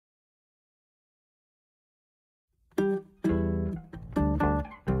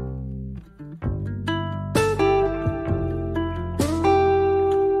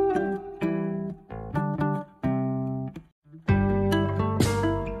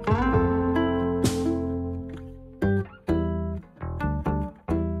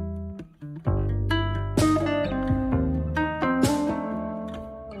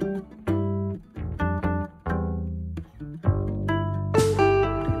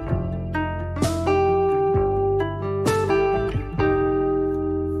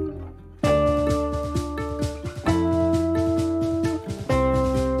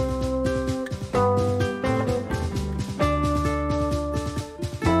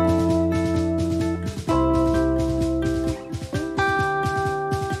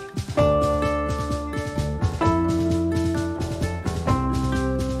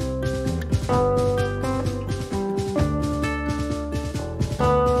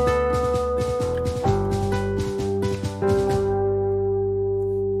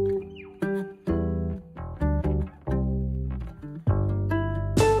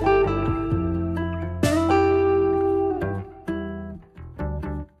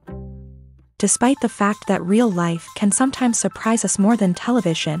Despite the fact that real life can sometimes surprise us more than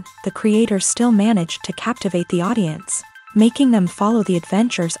television, the creators still manage to captivate the audience, making them follow the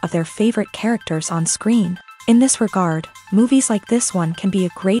adventures of their favorite characters on screen. In this regard, movies like this one can be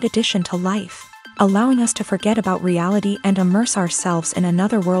a great addition to life, allowing us to forget about reality and immerse ourselves in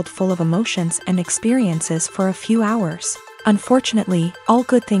another world full of emotions and experiences for a few hours. Unfortunately, all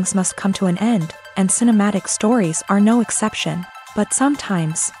good things must come to an end, and cinematic stories are no exception. But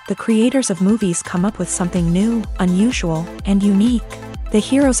sometimes, the creators of movies come up with something new, unusual, and unique. The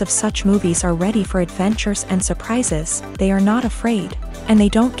heroes of such movies are ready for adventures and surprises, they are not afraid, and they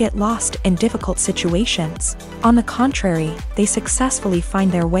don't get lost in difficult situations. On the contrary, they successfully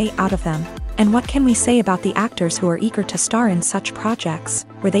find their way out of them. And what can we say about the actors who are eager to star in such projects,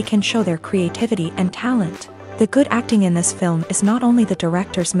 where they can show their creativity and talent? The good acting in this film is not only the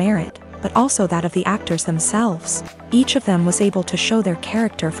director's merit, but also that of the actors themselves. Each of them was able to show their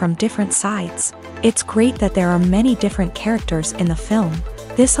character from different sides. It's great that there are many different characters in the film.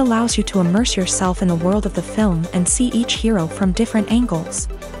 This allows you to immerse yourself in the world of the film and see each hero from different angles.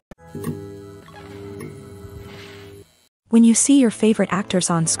 When you see your favorite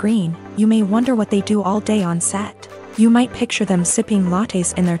actors on screen, you may wonder what they do all day on set. You might picture them sipping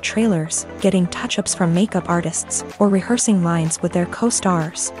lattes in their trailers, getting touch-ups from makeup artists, or rehearsing lines with their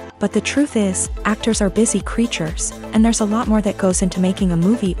co-stars. But the truth is, actors are busy creatures, and there's a lot more that goes into making a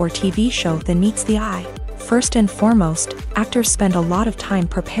movie or TV show than meets the eye. First and foremost, actors spend a lot of time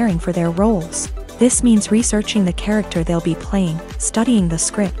preparing for their roles. This means researching the character they'll be playing, studying the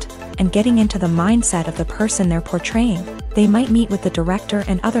script, and getting into the mindset of the person they're portraying. They might meet with the director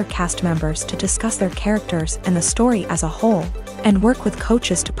and other cast members to discuss their characters and the story as a whole, and work with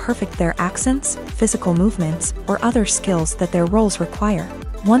coaches to perfect their accents, physical movements, or other skills that their roles require.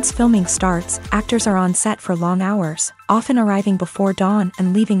 Once filming starts, actors are on set for long hours, often arriving before dawn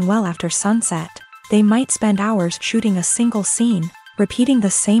and leaving well after sunset. They might spend hours shooting a single scene, repeating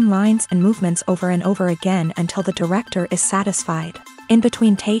the same lines and movements over and over again until the director is satisfied. In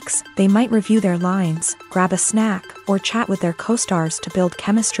between takes, they might review their lines, grab a snack, or chat with their co-stars to build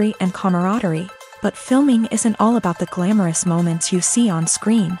chemistry and camaraderie. But filming isn't all about the glamorous moments you see on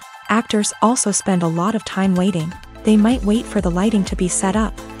screen. Actors also spend a lot of time waiting. They might wait for the lighting to be set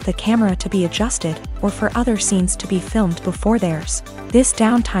up, the camera to be adjusted, or for other scenes to be filmed before theirs. This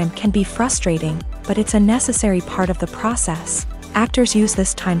downtime can be frustrating, but it's a necessary part of the process. Actors use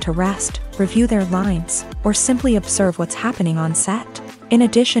this time to rest, review their lines, or simply observe what's happening on set. In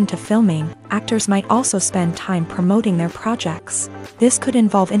addition to filming, actors might also spend time promoting their projects. This could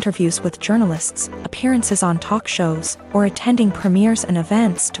involve interviews with journalists, appearances on talk shows, or attending premieres and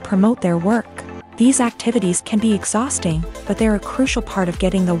events to promote their work. These activities can be exhausting, but they're a crucial part of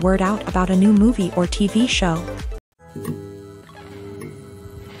getting the word out about a new movie or TV show.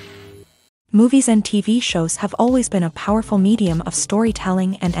 Movies and TV shows have always been a powerful medium of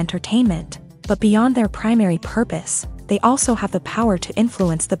storytelling and entertainment, but beyond their primary purpose, they also have the power to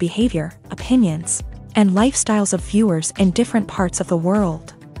influence the behavior, opinions, and lifestyles of viewers in different parts of the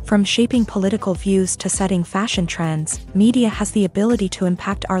world. From shaping political views to setting fashion trends, media has the ability to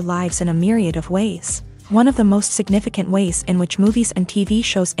impact our lives in a myriad of ways. One of the most significant ways in which movies and TV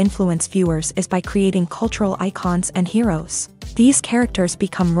shows influence viewers is by creating cultural icons and heroes. These characters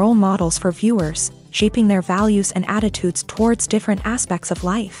become role models for viewers, shaping their values and attitudes towards different aspects of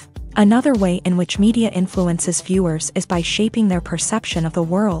life. Another way in which media influences viewers is by shaping their perception of the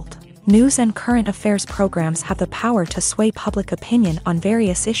world. News and current affairs programs have the power to sway public opinion on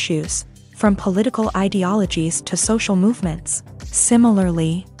various issues, from political ideologies to social movements.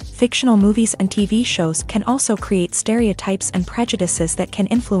 Similarly, fictional movies and TV shows can also create stereotypes and prejudices that can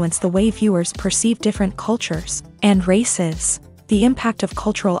influence the way viewers perceive different cultures and races. The impact of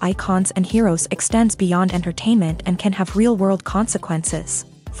cultural icons and heroes extends beyond entertainment and can have real-world consequences.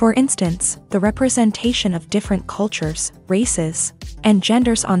 For instance, the representation of different cultures, races, and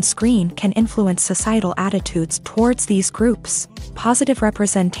genders on screen can influence societal attitudes towards these groups. Positive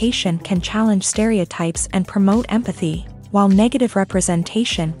representation can challenge stereotypes and promote empathy, while negative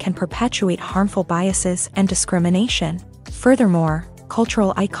representation can perpetuate harmful biases and discrimination. Furthermore,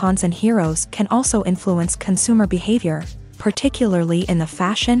 cultural icons and heroes can also influence consumer behavior, particularly in the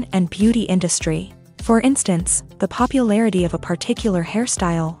fashion and beauty industry. For instance, the popularity of a particular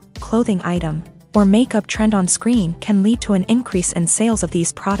hairstyle, clothing item, or makeup trend on screen can lead to an increase in sales of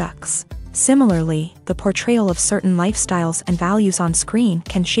these products. Similarly, the portrayal of certain lifestyles and values on screen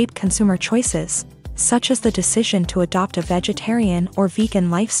can shape consumer choices, such as the decision to adopt a vegetarian or vegan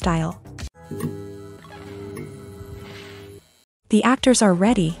lifestyle. The actors are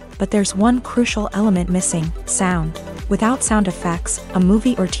ready, but there's one crucial element missing: sound. Without sound effects, a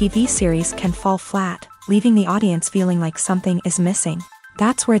movie or TV series can fall flat, leaving the audience feeling like something is missing.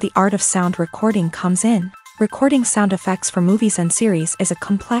 That's where the art of sound recording comes in. Recording sound effects for movies and series is a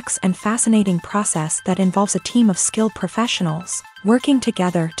complex and fascinating process that involves a team of skilled professionals working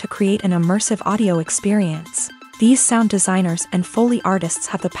together to create an immersive audio experience. These sound designers and Foley artists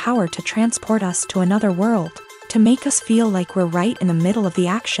have the power to transport us to another world, to make us feel like we're right in the middle of the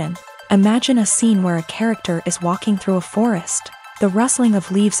action. Imagine a scene where a character is walking through a forest. The rustling of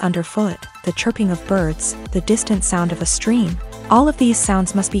leaves underfoot, the chirping of birds, the distant sound of a stream. All of these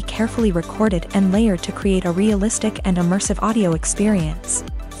sounds must be carefully recorded and layered to create a realistic and immersive audio experience.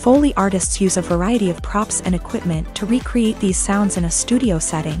 Foley artists use a variety of props and equipment to recreate these sounds in a studio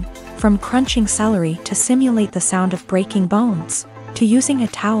setting, from crunching celery to simulate the sound of breaking bones, to using a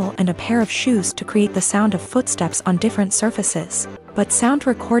towel and a pair of shoes to create the sound of footsteps on different surfaces. But sound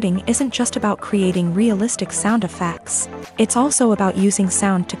recording isn't just about creating realistic sound effects. It's also about using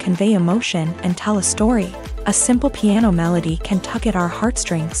sound to convey emotion and tell a story. A simple piano melody can tug at our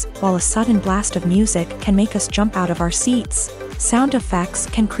heartstrings, while a sudden blast of music can make us jump out of our seats. Sound effects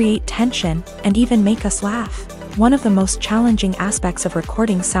can create tension and even make us laugh. One of the most challenging aspects of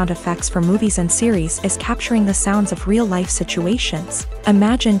recording sound effects for movies and series is capturing the sounds of real-life situations.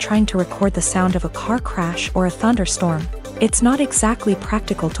 Imagine trying to record the sound of a car crash or a thunderstorm. It's not exactly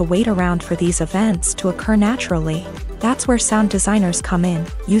practical to wait around for these events to occur naturally. That's where sound designers come in,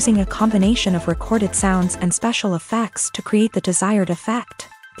 using a combination of recorded sounds and special effects to create the desired effect.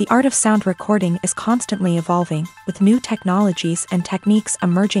 The art of sound recording is constantly evolving, with new technologies and techniques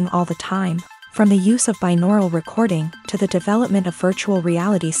emerging all the time. From the use of binaural recording to the development of virtual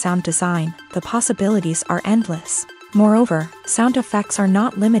reality sound design, the possibilities are endless. Moreover, sound effects are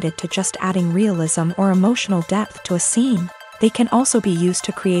not limited to just adding realism or emotional depth to a scene. They can also be used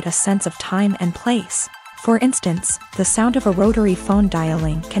to create a sense of time and place. For instance, the sound of a rotary phone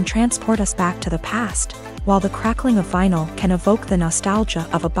dialing can transport us back to the past, while the crackling of vinyl can evoke the nostalgia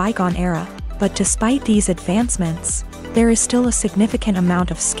of a bygone era. But despite these advancements, there is still a significant amount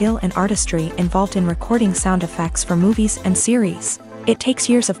of skill and artistry involved in recording sound effects for movies and series. It takes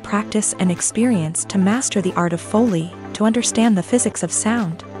years of practice and experience to master the art of Foley, to understand the physics of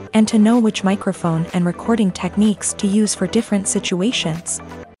sound, and to know which microphone and recording techniques to use for different situations.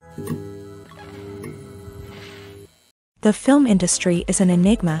 The film industry is an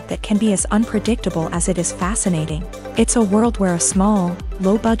enigma that can be as unpredictable as it is fascinating. It's a world where a small,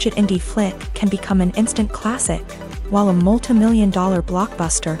 low-budget indie flick can become an instant classic, while a multi-million-dollar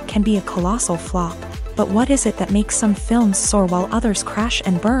blockbuster can be a colossal flop. But what is it that makes some films soar while others crash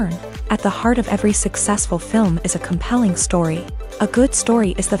and burn? At the heart of every successful film is a compelling story. A good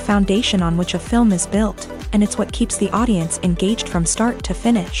story is the foundation on which a film is built, and it's what keeps the audience engaged from start to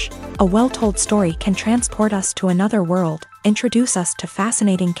finish. A well-told story can transport us to another world, introduce us to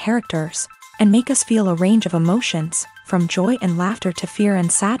fascinating characters, and make us feel a range of emotions, from joy and laughter to fear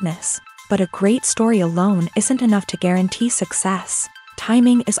and sadness. But a great story alone isn't enough to guarantee success.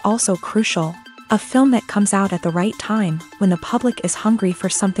 Timing is also crucial. A film that comes out at the right time, when the public is hungry for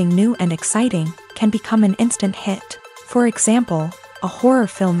something new and exciting, can become an instant hit. For example, a horror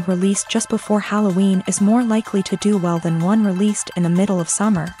film released just before Halloween is more likely to do well than one released in the middle of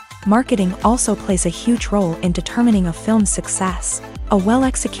summer. Marketing also plays a huge role in determining a film's success. A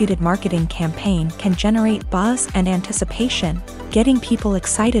well-executed marketing campaign can generate buzz and anticipation, getting people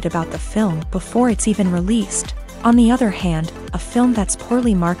excited about the film before it's even released. On the other hand, a film that's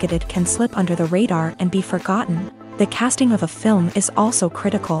poorly marketed can slip under the radar and be forgotten. The casting of a film is also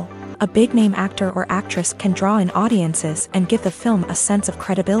critical. A big-name actor or actress can draw in audiences and give the film a sense of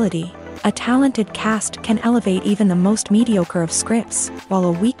credibility. A talented cast can elevate even the most mediocre of scripts, while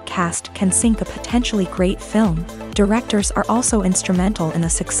a weak cast can sink a potentially great film. Directors are also instrumental in the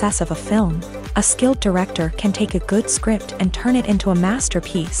success of a film. A skilled director can take a good script and turn it into a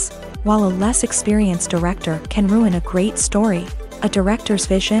masterpiece, while a less experienced director can ruin a great story. A director's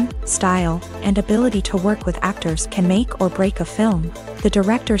vision, style, and ability to work with actors can make or break a film. The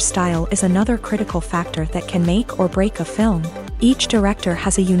director's style is another critical factor that can make or break a film. Each director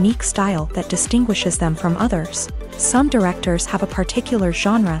has a unique style that distinguishes them from others. Some directors have a particular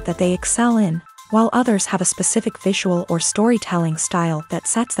genre that they excel in, while others have a specific visual or storytelling style that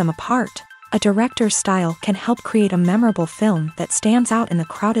sets them apart. A director's style can help create a memorable film that stands out in the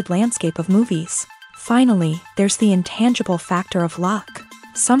crowded landscape of movies. Finally, there's the intangible factor of luck.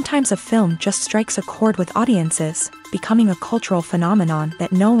 Sometimes a film just strikes a chord with audiences, becoming a cultural phenomenon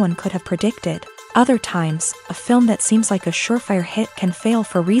that no one could have predicted. Other times, a film that seems like a surefire hit can fail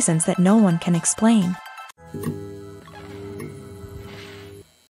for reasons that no one can explain.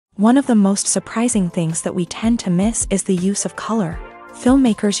 One of the most surprising things that we tend to miss is the use of color.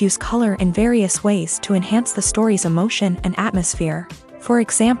 Filmmakers use color in various ways to enhance the story's emotion and atmosphere. For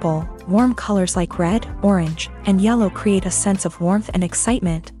example, warm colors like red, orange, and yellow create a sense of warmth and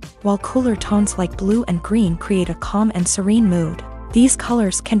excitement, while cooler tones like blue and green create a calm and serene mood. These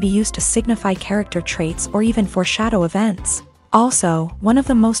colors can be used to signify character traits or even foreshadow events. Also, one of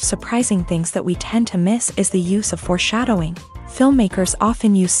the most surprising things that we tend to miss is the use of foreshadowing. Filmmakers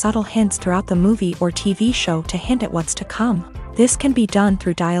often use subtle hints throughout the movie or TV show to hint at what's to come. This can be done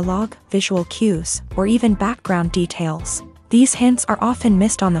through dialogue, visual cues, or even background details. These hints are often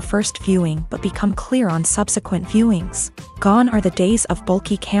missed on the first viewing but become clear on subsequent viewings. Gone are the days of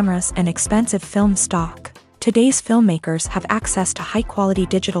bulky cameras and expensive film stock. Today's filmmakers have access to high-quality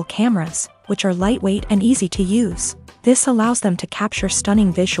digital cameras, which are lightweight and easy to use. This allows them to capture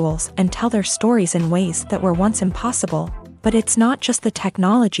stunning visuals and tell their stories in ways that were once impossible. But it's not just the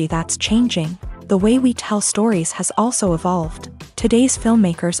technology that's changing. The way we tell stories has also evolved. Today's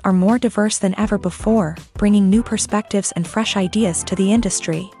filmmakers are more diverse than ever before, bringing new perspectives and fresh ideas to the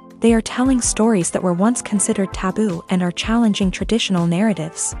industry. They are telling stories that were once considered taboo and are challenging traditional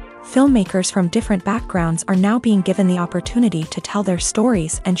narratives. Filmmakers from different backgrounds are now being given the opportunity to tell their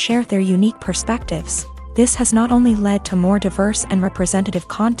stories and share their unique perspectives. This has not only led to more diverse and representative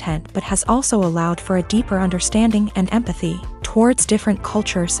content but has also allowed for a deeper understanding and empathy towards different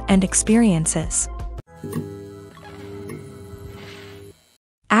cultures and experiences.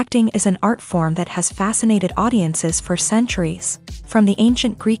 Acting is an art form that has fascinated audiences for centuries. From the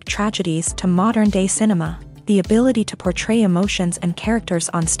ancient Greek tragedies to modern-day cinema, the ability to portray emotions and characters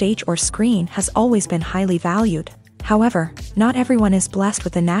on stage or screen has always been highly valued. However, not everyone is blessed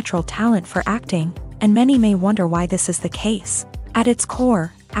with a natural talent for acting, and many may wonder why this is the case. At its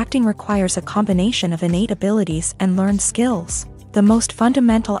core, acting requires a combination of innate abilities and learned skills. The most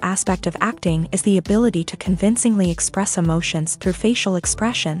fundamental aspect of acting is the ability to convincingly express emotions through facial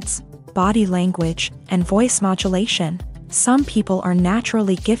expressions, body language, and voice modulation. Some people are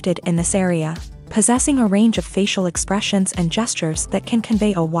naturally gifted in this area, possessing a range of facial expressions and gestures that can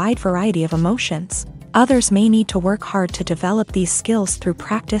convey a wide variety of emotions. Others may need to work hard to develop these skills through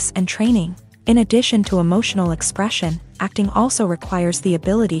practice and training. In addition to emotional expression, acting also requires the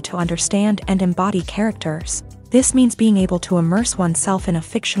ability to understand and embody characters. This means being able to immerse oneself in a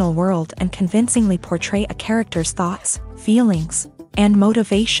fictional world and convincingly portray a character's thoughts, feelings, and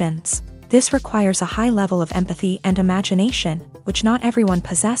motivations. This requires a high level of empathy and imagination, which not everyone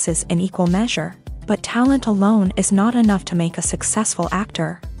possesses in equal measure. But talent alone is not enough to make a successful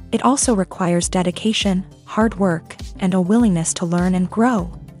actor. It also requires dedication, hard work, and a willingness to learn and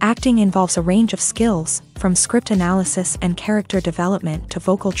grow. Acting involves a range of skills, from script analysis and character development to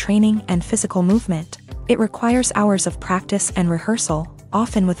vocal training and physical movement. It requires hours of practice and rehearsal,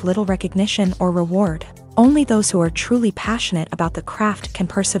 often with little recognition or reward. Only those who are truly passionate about the craft can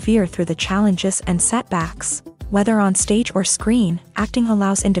persevere through the challenges and setbacks. Whether on stage or screen, acting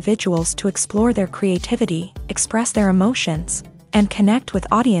allows individuals to explore their creativity, express their emotions, and connect with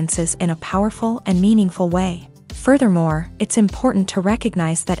audiences in a powerful and meaningful way. Furthermore, it's important to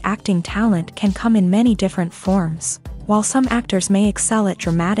recognize that acting talent can come in many different forms. While some actors may excel at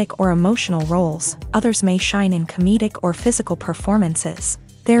dramatic or emotional roles, others may shine in comedic or physical performances.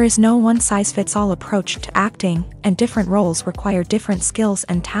 There is no one-size-fits-all approach to acting, and different roles require different skills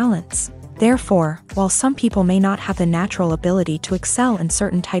and talents. Therefore, while some people may not have the natural ability to excel in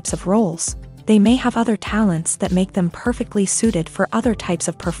certain types of roles, they may have other talents that make them perfectly suited for other types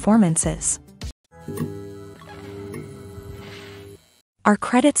of performances. Are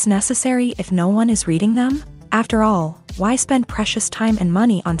credits necessary if no one is reading them? After all, why spend precious time and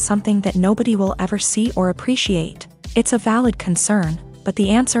money on something that nobody will ever see or appreciate? It's a valid concern, but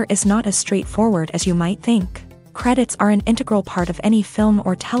the answer is not as straightforward as you might think. Credits are an integral part of any film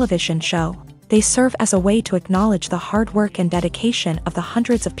or television show. They serve as a way to acknowledge the hard work and dedication of the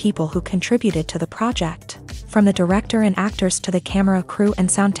hundreds of people who contributed to the project. From the director and actors to the camera crew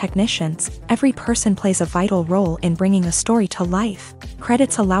and sound technicians, every person plays a vital role in bringing a story to life.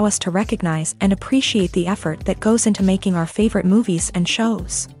 Credits allow us to recognize and appreciate the effort that goes into making our favorite movies and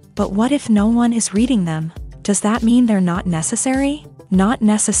shows. But what if no one is reading them? Does that mean they're not necessary? Not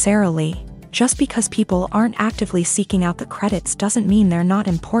necessarily. Just because people aren't actively seeking out the credits doesn't mean they're not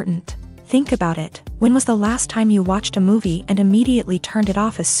important. Think about it. When was the last time you watched a movie and immediately turned it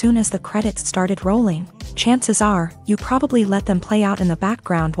off as soon as the credits started rolling? Chances are, you probably let them play out in the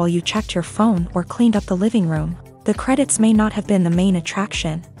background while you checked your phone or cleaned up the living room. The credits may not have been the main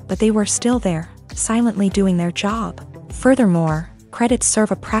attraction, but they were still there, silently doing their job. Furthermore, credits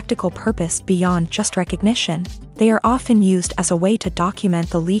serve a practical purpose beyond just recognition. They are often used as a way to document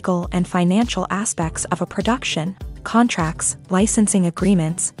the legal and financial aspects of a production. Contracts, licensing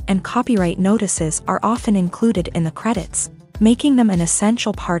agreements, and copyright notices are often included in the credits, making them an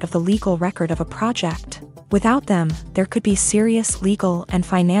essential part of the legal record of a project. Without them, there could be serious legal and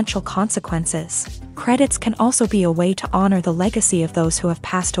financial consequences. Credits can also be a way to honor the legacy of those who have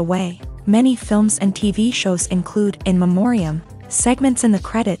passed away. Many films and TV shows include in memoriam segments in the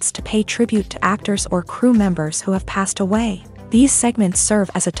credits to pay tribute to actors or crew members who have passed away. These segments serve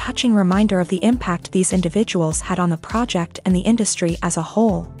as a touching reminder of the impact these individuals had on the project and the industry as a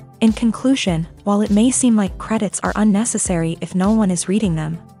whole. In conclusion, while it may seem like credits are unnecessary if no one is reading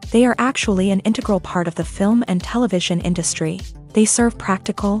them, they are actually an integral part of the film and television industry. They serve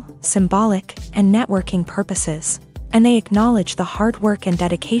practical, symbolic, and networking purposes, and they acknowledge the hard work and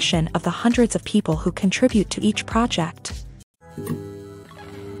dedication of the hundreds of people who contribute to each project.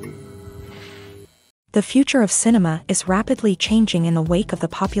 The future of cinema is rapidly changing in the wake of the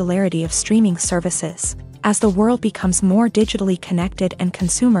popularity of streaming services. As the world becomes more digitally connected and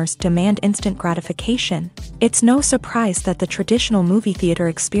consumers demand instant gratification, it's no surprise that the traditional movie theater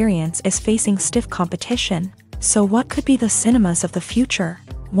experience is facing stiff competition. So what could be the cinemas of the future?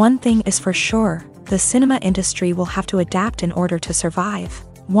 One thing is for sure, the cinema industry will have to adapt in order to survive.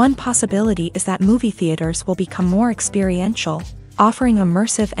 One possibility is that movie theaters will become more experiential, offering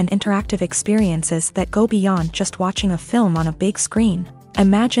immersive and interactive experiences that go beyond just watching a film on a big screen.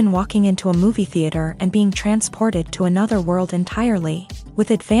 Imagine walking into a movie theater and being transported to another world entirely.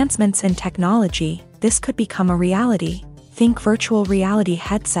 With advancements in technology, this could become a reality. Think virtual reality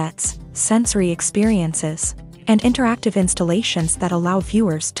headsets, sensory experiences, and interactive installations that allow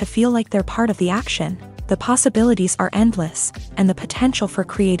viewers to feel like they're part of the action. The possibilities are endless, and the potential for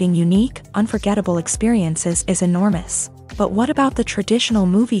creating unique, unforgettable experiences is enormous. But what about the traditional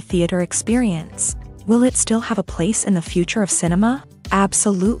movie theater experience? Will it still have a place in the future of cinema?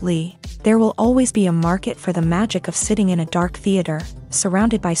 Absolutely. There will always be a market for the magic of sitting in a dark theater,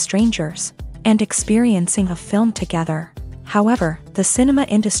 surrounded by strangers, and experiencing a film together. However, the cinema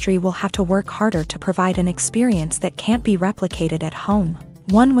industry will have to work harder to provide an experience that can't be replicated at home.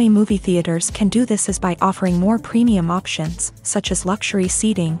 One way movie theaters can do this is by offering more premium options, such as luxury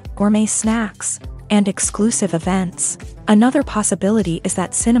seating, gourmet snacks, and exclusive events. Another possibility is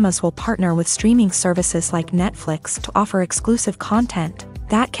that cinemas will partner with streaming services like Netflix to offer exclusive content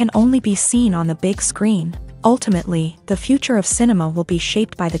that can only be seen on the big screen. Ultimately, the future of cinema will be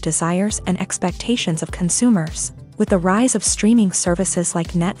shaped by the desires and expectations of consumers. With the rise of streaming services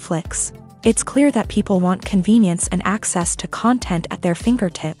like Netflix, it's clear that people want convenience and access to content at their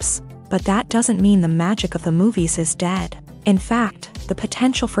fingertips. But that doesn't mean the magic of the movies is dead. In fact, the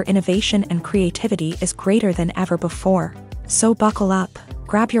potential for innovation and creativity is greater than ever before. So buckle up,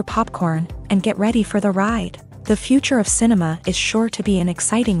 grab your popcorn, and get ready for the ride. The future of cinema is sure to be an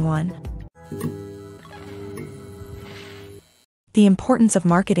exciting one. The importance of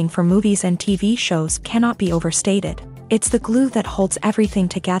marketing for movies and TV shows cannot be overstated. It's the glue that holds everything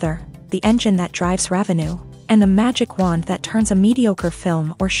together, the engine that drives revenue, and the magic wand that turns a mediocre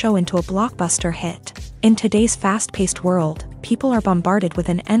film or show into a blockbuster hit. In today's fast-paced world, people are bombarded with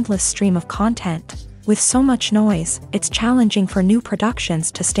an endless stream of content. With so much noise, it's challenging for new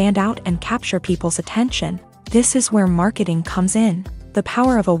productions to stand out and capture people's attention. This is where marketing comes in. The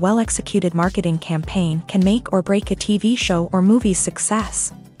power of a well-executed marketing campaign can make or break a TV show or movie's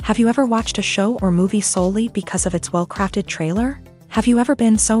success. Have you ever watched a show or movie solely because of its well-crafted trailer? Have you ever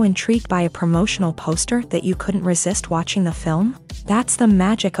been so intrigued by a promotional poster that you couldn't resist watching the film? That's the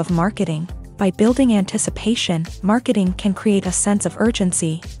magic of marketing. By building anticipation, marketing can create a sense of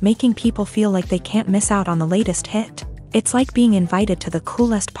urgency, making people feel like they can't miss out on the latest hit. It's like being invited to the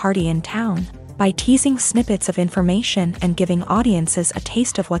coolest party in town. By teasing snippets of information and giving audiences a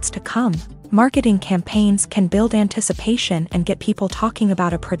taste of what's to come, marketing campaigns can build anticipation and get people talking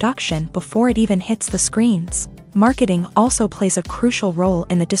about a production before it even hits the screens. Marketing also plays a crucial role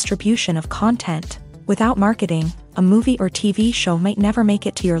in the distribution of content. Without marketing, a movie or TV show might never make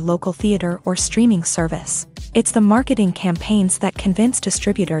it to your local theater or streaming service. It's the marketing campaigns that convince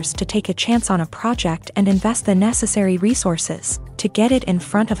distributors to take a chance on a project and invest the necessary resources to get it in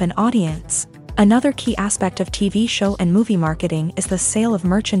front of an audience. Another key aspect of TV show and movie marketing is the sale of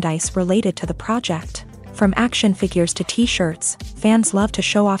merchandise related to the project. From action figures to t-shirts, fans love to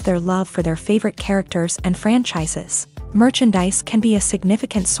show off their love for their favorite characters and franchises. Merchandise can be a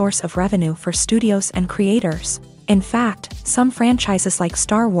significant source of revenue for studios and creators. In fact, some franchises like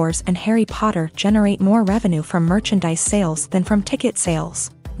Star Wars and Harry Potter generate more revenue from merchandise sales than from ticket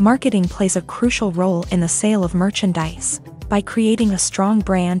sales. Marketing plays a crucial role in the sale of merchandise. By creating a strong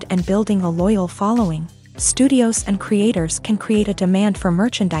brand and building a loyal following, studios and creators can create a demand for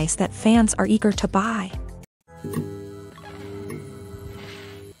merchandise that fans are eager to buy.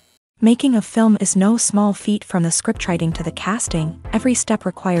 Making a film is no small feat. From the scriptwriting to the casting, every step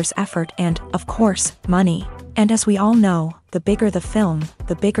requires effort and, of course, money. And as we all know, the bigger the film,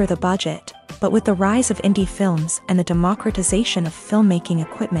 the bigger the budget. But with the rise of indie films and the democratization of filmmaking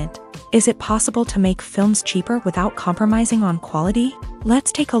equipment, is it possible to make films cheaper without compromising on quality?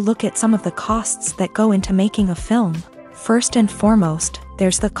 Let's take a look at some of the costs that go into making a film. First and foremost,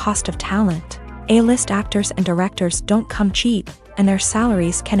 there's the cost of talent. A-list actors and directors don't come cheap, and their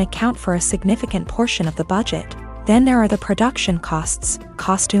salaries can account for a significant portion of the budget. Then there are the production costs,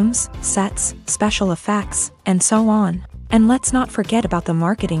 costumes, sets, special effects, and so on. And let's not forget about the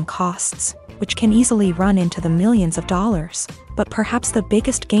marketing costs, which can easily run into the millions of dollars. But perhaps the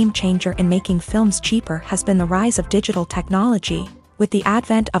biggest game changer in making films cheaper has been the rise of digital technology. With the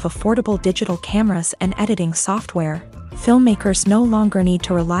advent of affordable digital cameras and editing software, filmmakers no longer need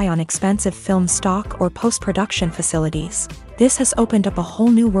to rely on expensive film stock or post-production facilities. This has opened up a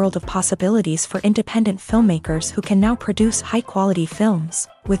whole new world of possibilities for independent filmmakers who can now produce high-quality films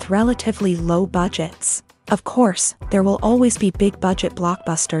with relatively low budgets. Of course, there will always be big-budget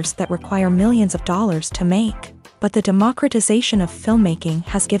blockbusters that require millions of dollars to make. But the democratization of filmmaking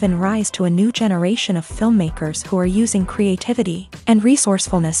has given rise to a new generation of filmmakers who are using creativity and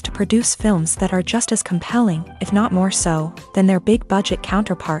resourcefulness to produce films that are just as compelling, if not more so, than their big-budget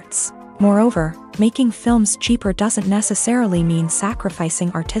counterparts. Moreover, making films cheaper doesn't necessarily mean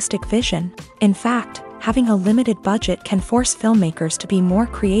sacrificing artistic vision. In fact, having a limited budget can force filmmakers to be more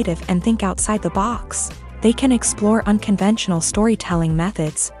creative and think outside the box. They can explore unconventional storytelling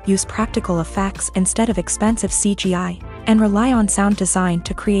methods, use practical effects instead of expensive CGI, and rely on sound design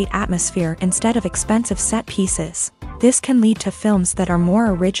to create atmosphere instead of expensive set pieces. This can lead to films that are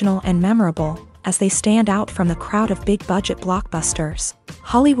more original and memorable, as they stand out from the crowd of big-budget blockbusters.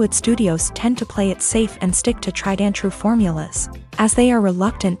 Hollywood studios tend to play it safe and stick to tried-and-true formulas, as they are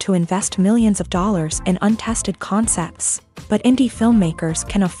reluctant to invest millions of dollars in untested concepts. But indie filmmakers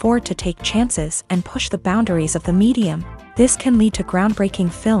can afford to take chances and push the boundaries of the medium. This can lead to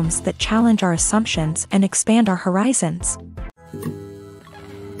groundbreaking films that challenge our assumptions and expand our horizons.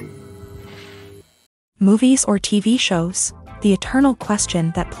 Movies or TV shows? The eternal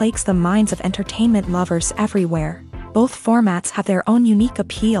question that plagues the minds of entertainment lovers everywhere. Both formats have their own unique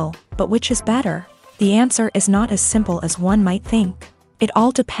appeal, but which is better? The answer is not as simple as one might think. It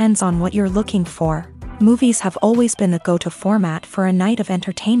all depends on what you're looking for. Movies have always been the go-to format for a night of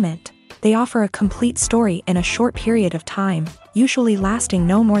entertainment. They offer a complete story in a short period of time, usually lasting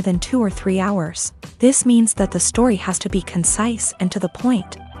no more than 2 or 3 hours. This means that the story has to be concise and to the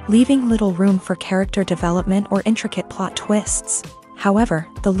point, leaving little room for character development or intricate plot twists. However,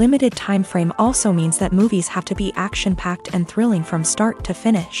 the limited time frame also means that movies have to be action-packed and thrilling from start to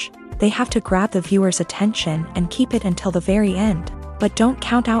finish. They have to grab the viewer's attention and keep it until the very end. But don't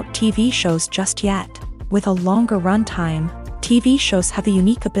count out TV shows just yet. With a longer runtime, TV shows have the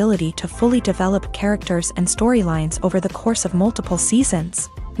unique ability to fully develop characters and storylines over the course of multiple seasons.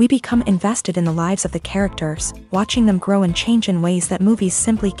 We become invested in the lives of the characters, watching them grow and change in ways that movies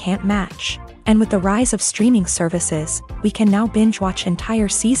simply can't match. And with the rise of streaming services, we can now binge-watch entire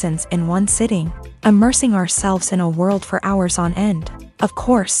seasons in one sitting, immersing ourselves in a world for hours on end. Of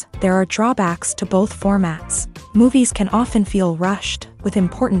course, there are drawbacks to both formats. Movies can often feel rushed, with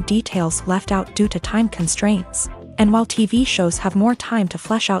important details left out due to time constraints. And while TV shows have more time to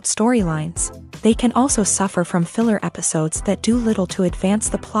flesh out storylines, they can also suffer from filler episodes that do little to advance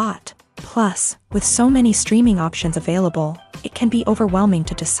the plot. Plus, with so many streaming options available, it can be overwhelming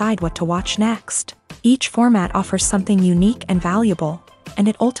to decide what to watch next. Each format offers something unique and valuable, and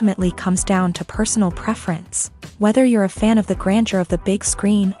it ultimately comes down to personal preference. Whether you're a fan of the grandeur of the big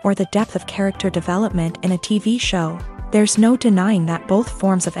screen or the depth of character development in a TV show, there's no denying that both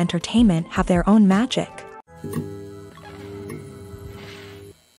forms of entertainment have their own magic.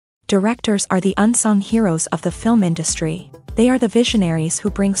 Directors are the unsung heroes of the film industry. They are the visionaries who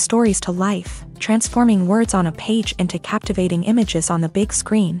bring stories to life, transforming words on a page into captivating images on the big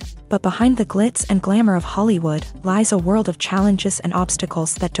screen. But behind the glitz and glamour of Hollywood lies a world of challenges and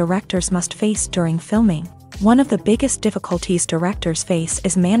obstacles that directors must face during filming. One of the biggest difficulties directors face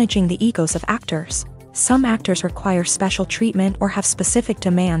is managing the egos of actors. Some actors require special treatment or have specific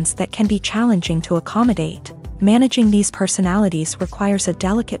demands that can be challenging to accommodate. Managing these personalities requires a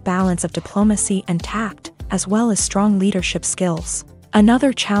delicate balance of diplomacy and tact, as well as strong leadership skills.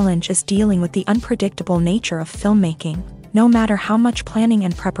 Another challenge is dealing with the unpredictable nature of filmmaking. No matter how much planning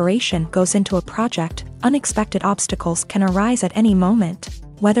and preparation goes into a project, unexpected obstacles can arise at any moment.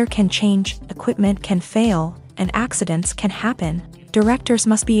 Weather can change, equipment can fail, and accidents can happen. Directors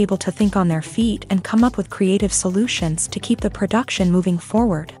must be able to think on their feet and come up with creative solutions to keep the production moving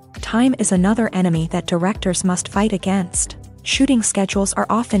forward. Time is another enemy that directors must fight against. Shooting schedules are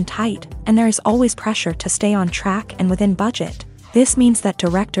often tight, and there is always pressure to stay on track and within budget. This means that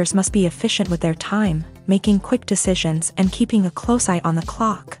directors must be efficient with their time, making quick decisions and keeping a close eye on the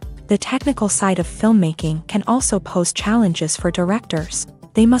clock. The technical side of filmmaking can also pose challenges for directors.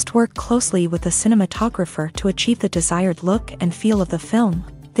 They must work closely with the cinematographer to achieve the desired look and feel of the film.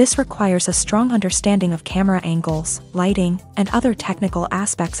 This requires a strong understanding of camera angles, lighting, and other technical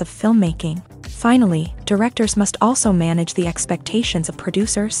aspects of filmmaking. Finally, directors must also manage the expectations of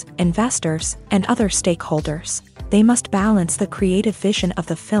producers, investors, and other stakeholders. They must balance the creative vision of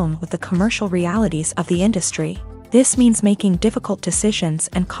the film with the commercial realities of the industry. This means making difficult decisions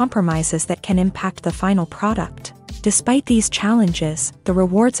and compromises that can impact the final product. Despite these challenges, the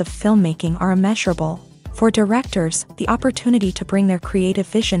rewards of filmmaking are immeasurable. For directors, the opportunity to bring their creative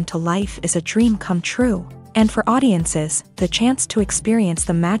vision to life is a dream come true. And for audiences, the chance to experience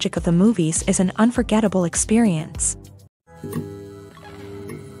the magic of the movies is an unforgettable experience.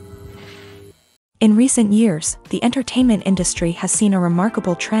 In recent years, the entertainment industry has seen a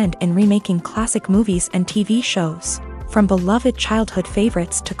remarkable trend in remaking classic movies and TV shows. From beloved childhood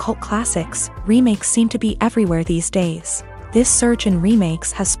favorites to cult classics, remakes seem to be everywhere these days. This surge in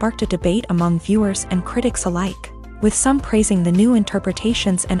remakes has sparked a debate among viewers and critics alike, with some praising the new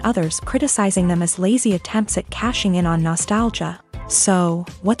interpretations and others criticizing them as lazy attempts at cashing in on nostalgia. So,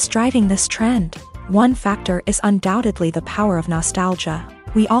 what's driving this trend? One factor is undoubtedly the power of nostalgia.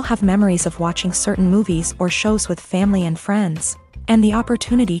 We all have memories of watching certain movies or shows with family and friends, and the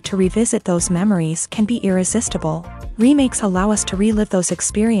opportunity to revisit those memories can be irresistible. Remakes allow us to relive those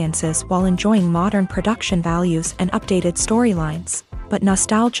experiences while enjoying modern production values and updated storylines. But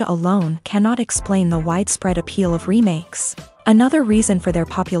nostalgia alone cannot explain the widespread appeal of remakes. Another reason for their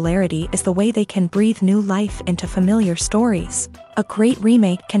popularity is the way they can breathe new life into familiar stories. A great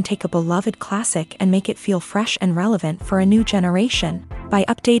remake can take a beloved classic and make it feel fresh and relevant for a new generation. By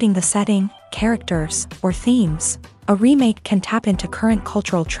updating the setting, characters, or themes, a remake can tap into current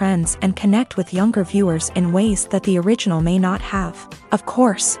cultural trends and connect with younger viewers in ways that the original may not have. Of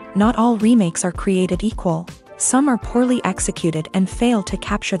course, not all remakes are created equal. Some are poorly executed and fail to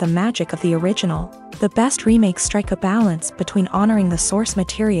capture the magic of the original. The best remakes strike a balance between honoring the source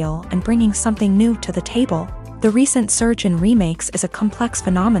material and bringing something new to the table. The recent surge in remakes is a complex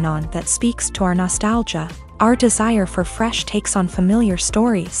phenomenon that speaks to our nostalgia, our desire for fresh takes on familiar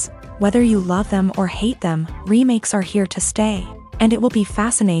stories. Whether you love them or hate them, remakes are here to stay, and it will be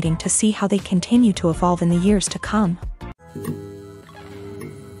fascinating to see how they continue to evolve in the years to come.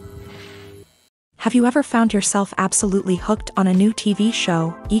 Have you ever found yourself absolutely hooked on a new TV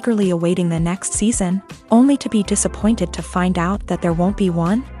show, eagerly awaiting the next season, only to be disappointed to find out that there won't be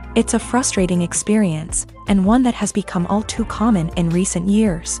one? It's a frustrating experience, and one that has become all too common in recent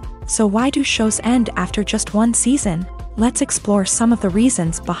years. So why do shows end after just one season? Let's explore some of the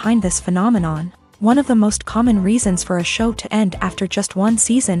reasons behind this phenomenon. One of the most common reasons for a show to end after just one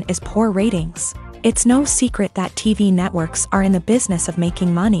season is poor ratings. It's no secret that TV networks are in the business of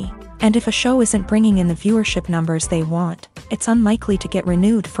making money. And if a show isn't bringing in the viewership numbers they want, it's unlikely to get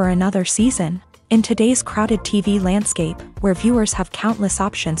renewed for another season. In today's crowded TV landscape, where viewers have countless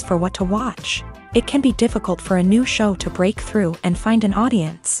options for what to watch, it can be difficult for a new show to break through and find an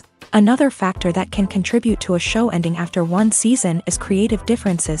audience. Another factor that can contribute to a show ending after one season is creative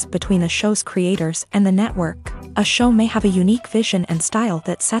differences between the show's creators and the network. A show may have a unique vision and style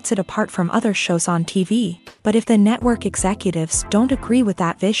that sets it apart from other shows on TV, but if the network executives don't agree with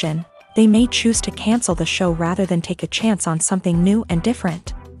that vision, they may choose to cancel the show rather than take a chance on something new and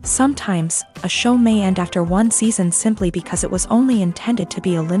different. Sometimes, a show may end after one season simply because it was only intended to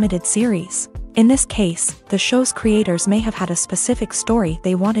be a limited series. In this case, the show's creators may have had a specific story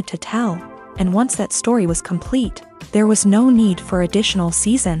they wanted to tell, and once that story was complete, there was no need for additional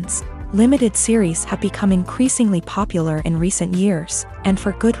seasons. Limited series have become increasingly popular in recent years, and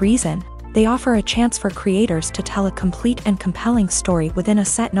for good reason. They offer a chance for creators to tell a complete and compelling story within a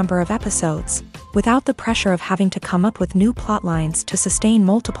set number of episodes, without the pressure of having to come up with new plotlines to sustain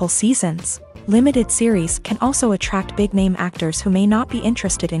multiple seasons. Limited series can also attract big-name actors who may not be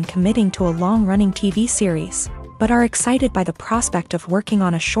interested in committing to a long-running TV series, but are excited by the prospect of working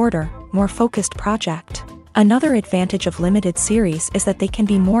on a shorter, more focused project. Another advantage of limited series is that they can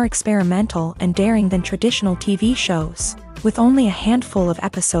be more experimental and daring than traditional TV shows. With only a handful of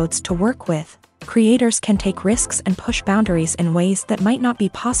episodes to work with, Creators can take risks and push boundaries in ways that might not be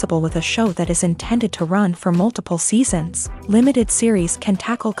possible with a show that is intended to run for multiple seasons. Limited series can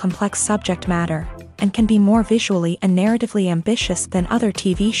tackle complex subject matter, and can be more visually and narratively ambitious than other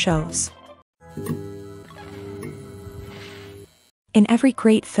TV shows. In every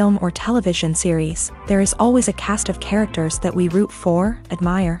great film or television series, there is always a cast of characters that we root for,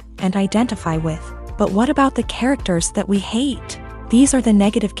 admire, and identify with. But what about the characters that we hate? These are the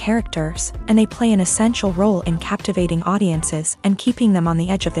negative characters, and they play an essential role in captivating audiences and keeping them on the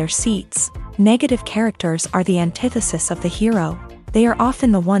edge of their seats. Negative characters are the antithesis of the hero. They are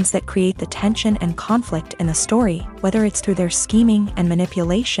often the ones that create the tension and conflict in the story, whether it's through their scheming and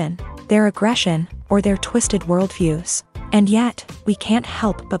manipulation, their aggression, or their twisted worldviews. And yet, we can't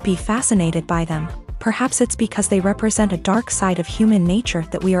help but be fascinated by them. Perhaps it's because they represent a dark side of human nature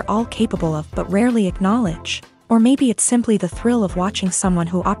that we are all capable of but rarely acknowledge. Or maybe it's simply the thrill of watching someone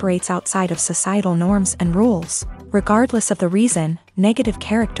who operates outside of societal norms and rules. Regardless of the reason, negative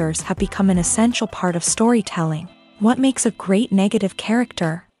characters have become an essential part of storytelling. What makes a great negative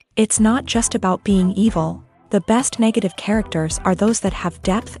character? It's not just about being evil. The best negative characters are those that have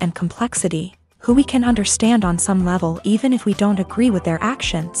depth and complexity, who we can understand on some level even if we don't agree with their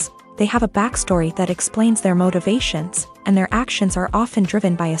actions. They have a backstory that explains their motivations, and their actions are often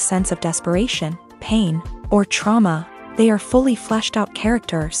driven by a sense of desperation, pain, or trauma. They are fully fleshed out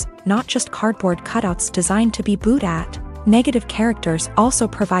characters, not just cardboard cutouts designed to be booed at. Negative characters also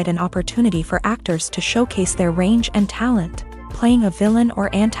provide an opportunity for actors to showcase their range and talent. Playing a villain or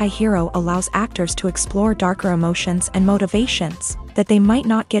anti-hero allows actors to explore darker emotions and motivations that they might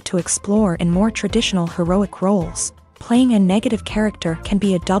not get to explore in more traditional heroic roles. Playing a negative character can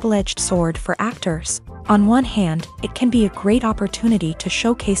be a double-edged sword for actors. On one hand, it can be a great opportunity to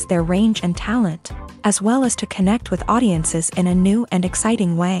showcase their range and talent, as well as to connect with audiences in a new and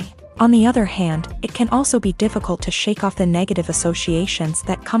exciting way. On the other hand, it can also be difficult to shake off the negative associations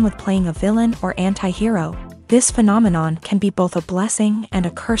that come with playing a villain or anti-hero. This phenomenon can be both a blessing and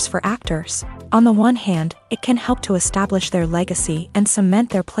a curse for actors. On the one hand, it can help to establish their legacy and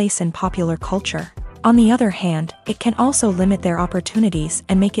cement their place in popular culture. On the other hand, it can also limit their opportunities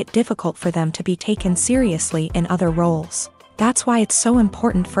and make it difficult for them to be taken seriously in other roles. That's why it's so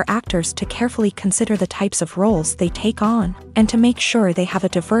important for actors to carefully consider the types of roles they take on, and to make sure they have a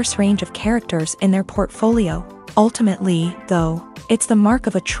diverse range of characters in their portfolio. Ultimately, though, it's the mark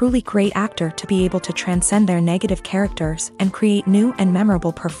of a truly great actor to be able to transcend their negative characters and create new and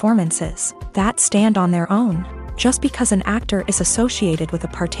memorable performances that stand on their own. Just because an actor is associated with a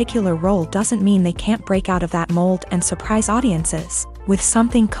particular role doesn't mean they can't break out of that mold and surprise audiences with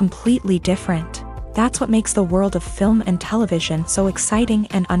something completely different. That's what makes the world of film and television so exciting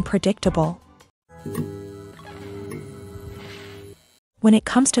and unpredictable. When it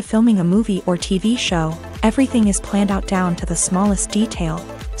comes to filming a movie or TV show, everything is planned out down to the smallest detail.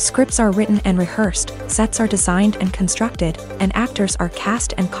 Scripts are written and rehearsed, sets are designed and constructed, and actors are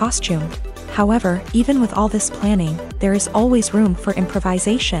cast and costumed. However, even with all this planning, there is always room for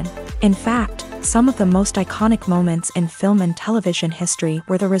improvisation. In fact, some of the most iconic moments in film and television history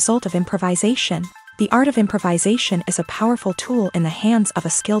were the result of improvisation. The art of improvisation is a powerful tool in the hands of a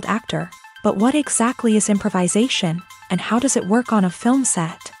skilled actor. But what exactly is improvisation, and how does it work on a film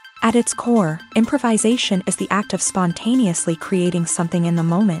set? At its core, improvisation is the act of spontaneously creating something in the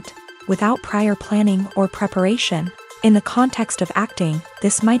moment, without prior planning or preparation. In the context of acting,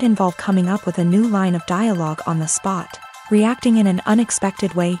 this might involve coming up with a new line of dialogue on the spot, reacting in an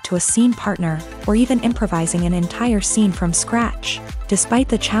unexpected way to a scene partner, or even improvising an entire scene from scratch. Despite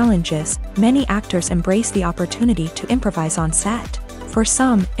the challenges, many actors embrace the opportunity to improvise on set. For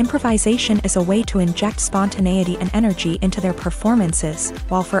some, improvisation is a way to inject spontaneity and energy into their performances,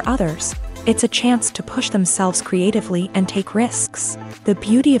 while for others, it's a chance to push themselves creatively and take risks. The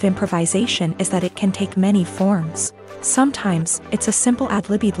beauty of improvisation is that it can take many forms. Sometimes, it's a simple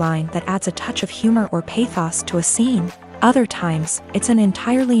ad-libbed line that adds a touch of humor or pathos to a scene. Other times, it's an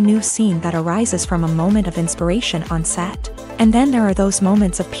entirely new scene that arises from a moment of inspiration on set. And then there are those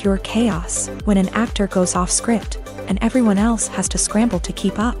moments of pure chaos, when an actor goes off script, and everyone else has to scramble to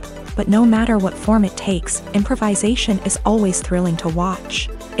keep up. But no matter what form it takes, improvisation is always thrilling to watch.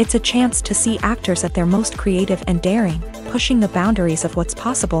 It's a chance to see actors at their most creative and daring, pushing the boundaries of what's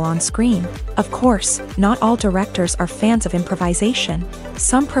possible on screen. Of course, not all directors are fans of improvisation.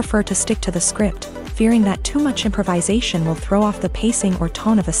 Some prefer to stick to the script, fearing that too much improvisation will throw off the pacing or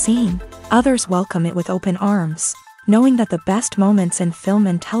tone of a scene. Others welcome it with open arms, knowing that the best moments in film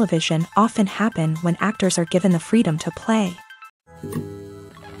and television often happen when actors are given the freedom to play.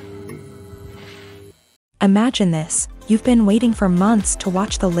 Imagine this: You've been waiting for months to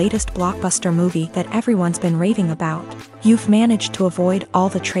watch the latest blockbuster movie that everyone's been raving about. You've managed to avoid all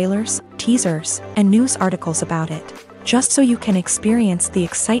the trailers, teasers, and news articles about it, just so you can experience the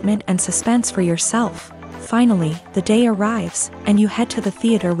excitement and suspense for yourself. Finally, the day arrives, and you head to the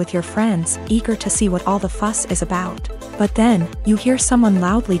theater with your friends, eager to see what all the fuss is about. But then, you hear someone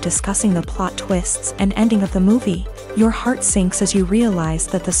loudly discussing the plot twists and ending of the movie. Your heart sinks as you realize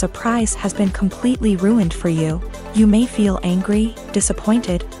that the surprise has been completely ruined for you. You may feel angry,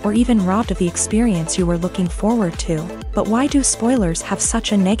 disappointed, or even robbed of the experience you were looking forward to. But why do spoilers have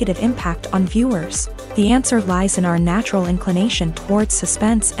such a negative impact on viewers? The answer lies in our natural inclination towards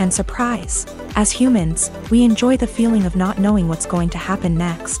suspense and surprise. As humans, we enjoy the feeling of not knowing what's going to happen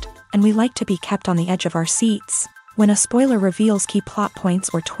next, and we like to be kept on the edge of our seats. When a spoiler reveals key plot points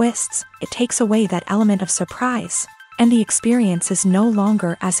or twists, it takes away that element of surprise, and the experience is no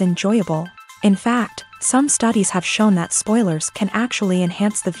longer as enjoyable. In fact, some studies have shown that spoilers can actually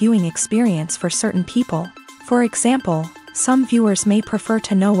enhance the viewing experience for certain people. For example, some viewers may prefer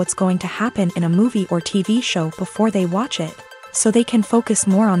to know what's going to happen in a movie or TV show before they watch it, so they can focus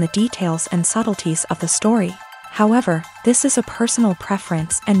more on the details and subtleties of the story. However, this is a personal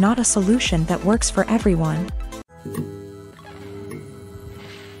preference and not a solution that works for everyone.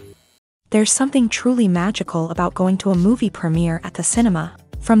 There's something truly magical about going to a movie premiere at the cinema.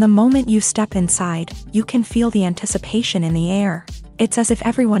 From the moment you step inside, you can feel the anticipation in the air. It's as if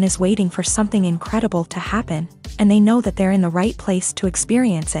everyone is waiting for something incredible to happen, and they know that they're in the right place to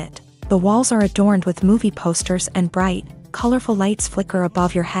experience it. The walls are adorned with movie posters and bright, colorful lights flicker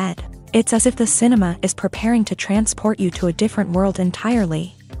above your head. It's as if the cinema is preparing to transport you to a different world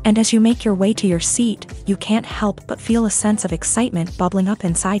entirely. And as you make your way to your seat, you can't help but feel a sense of excitement bubbling up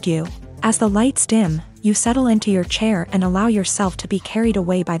inside you. As the lights dim, you settle into your chair and allow yourself to be carried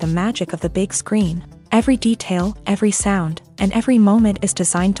away by the magic of the big screen. Every detail, every sound, and every moment is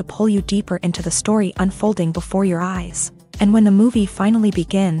designed to pull you deeper into the story unfolding before your eyes. And when the movie finally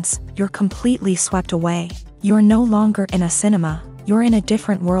begins, you're completely swept away. You're no longer in a cinema, you're in a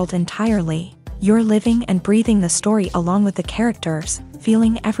different world entirely. You're living and breathing the story along with the characters,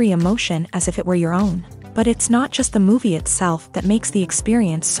 feeling every emotion as if it were your own. But it's not just the movie itself that makes the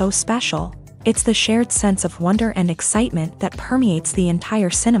experience so special. It's the shared sense of wonder and excitement that permeates the entire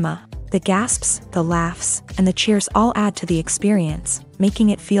cinema. The gasps, the laughs, and the cheers all add to the experience, making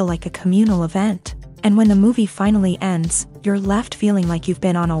it feel like a communal event. And when the movie finally ends, you're left feeling like you've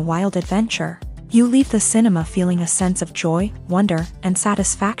been on a wild adventure. You leave the cinema feeling a sense of joy, wonder, and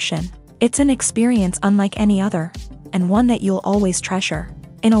satisfaction. It's an experience unlike any other, and one that you'll always treasure.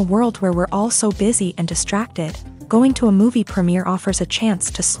 In a world where we're all so busy and distracted, going to a movie premiere offers a chance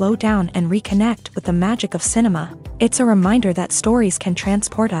to slow down and reconnect with the magic of cinema. It's a reminder that stories can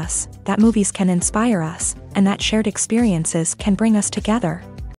transport us, that movies can inspire us, and that shared experiences can bring us together.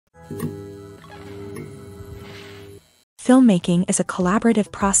 Filmmaking is a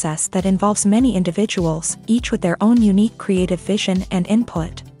collaborative process that involves many individuals, each with their own unique creative vision and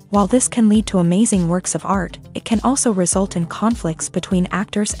input. While this can lead to amazing works of art, it can also result in conflicts between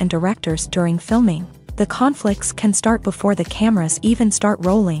actors and directors during filming. The conflicts can start before the cameras even start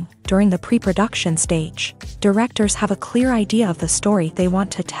rolling, during the pre-production stage. Directors have a clear idea of the story they want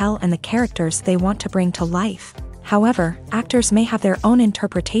to tell and the characters they want to bring to life. However, actors may have their own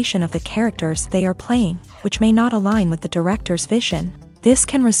interpretation of the characters they are playing, which may not align with the director's vision. This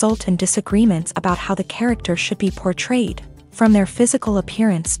can result in disagreements about how the character should be portrayed, from their physical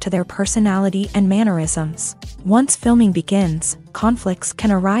appearance to their personality and mannerisms. Once filming begins, conflicts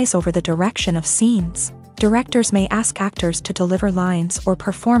can arise over the direction of scenes. Directors may ask actors to deliver lines or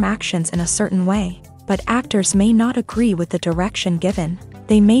perform actions in a certain way, but actors may not agree with the direction given.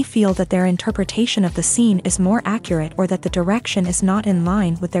 They may feel that their interpretation of the scene is more accurate or that the direction is not in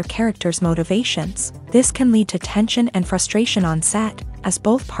line with their character's motivations. This can lead to tension and frustration on set, as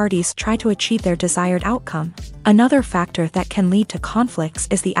both parties try to achieve their desired outcome. Another factor that can lead to conflicts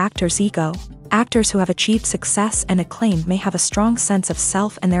is the actor's ego. Actors who have achieved success and acclaim may have a strong sense of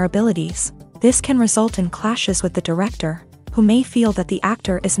self and their abilities. This can result in clashes with the director, who may feel that the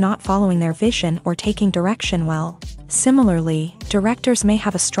actor is not following their vision or taking direction well. Similarly, directors may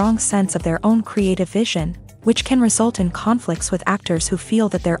have a strong sense of their own creative vision, which can result in conflicts with actors who feel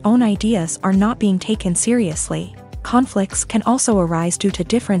that their own ideas are not being taken seriously. Conflicts can also arise due to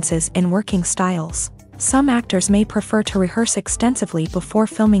differences in working styles. Some actors may prefer to rehearse extensively before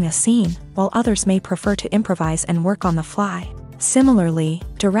filming a scene, while others may prefer to improvise and work on the fly. Similarly,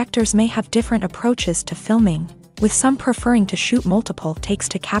 directors may have different approaches to filming, with some preferring to shoot multiple takes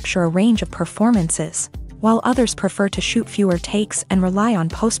to capture a range of performances, while others prefer to shoot fewer takes and rely on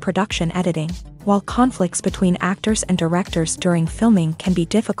post-production editing. While conflicts between actors and directors during filming can be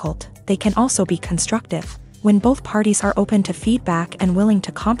difficult, they can also be constructive. When both parties are open to feedback and willing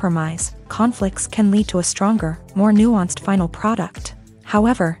to compromise, conflicts can lead to a stronger, more nuanced final product.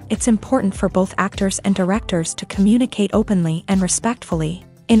 However, it's important for both actors and directors to communicate openly and respectfully,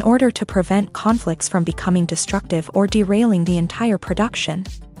 in order to prevent conflicts from becoming destructive or derailing the entire production.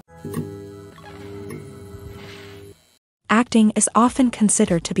 Acting is often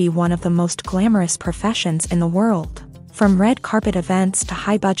considered to be one of the most glamorous professions in the world. From red carpet events to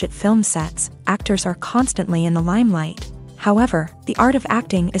high-budget film sets, actors are constantly in the limelight. However, the art of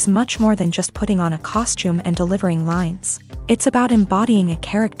acting is much more than just putting on a costume and delivering lines. It's about embodying a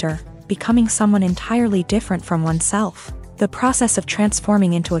character, becoming someone entirely different from oneself. The process of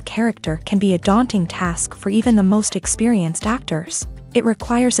transforming into a character can be a daunting task for even the most experienced actors. It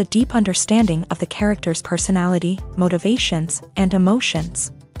requires a deep understanding of the character's personality, motivations, and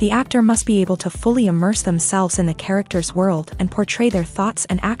emotions. The actor must be able to fully immerse themselves in the character's world and portray their thoughts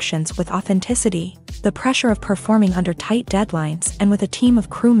and actions with authenticity. The pressure of performing under tight deadlines and with a team of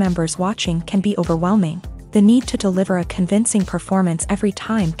crew members watching can be overwhelming. The need to deliver a convincing performance every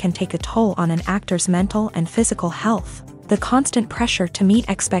time can take a toll on an actor's mental and physical health. The constant pressure to meet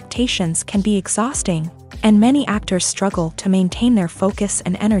expectations can be exhausting, and many actors struggle to maintain their focus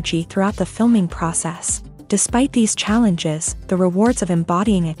and energy throughout the filming process. Despite these challenges, the rewards of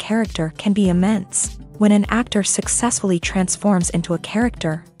embodying a character can be immense. When an actor successfully transforms into a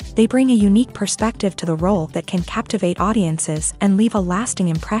character, they bring a unique perspective to the role that can captivate audiences and leave a lasting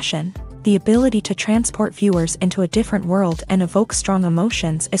impression. The ability to transport viewers into a different world and evoke strong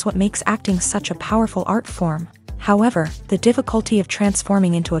emotions is what makes acting such a powerful art form. However, the difficulty of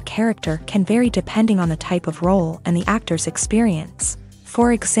transforming into a character can vary depending on the type of role and the actor's experience.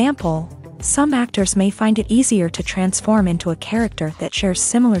 For example, some actors may find it easier to transform into a character that shares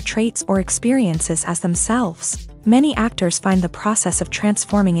similar traits or experiences as themselves. Many actors find the process of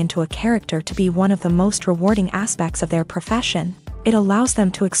transforming into a character to be one of the most rewarding aspects of their profession. It allows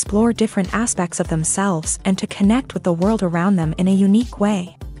them to explore different aspects of themselves and to connect with the world around them in a unique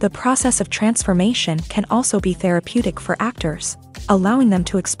way. The process of transformation can also be therapeutic for actors, allowing them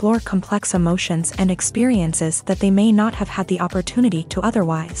to explore complex emotions and experiences that they may not have had the opportunity to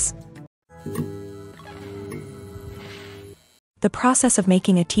otherwise. The process of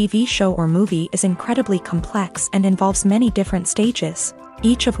making a TV show or movie is incredibly complex and involves many different stages,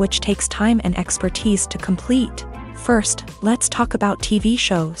 each of which takes time and expertise to complete. First, let's talk about TV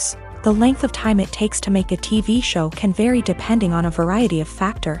shows. The length of time it takes to make a TV show can vary depending on a variety of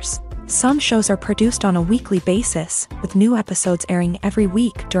factors. Some shows are produced on a weekly basis, with new episodes airing every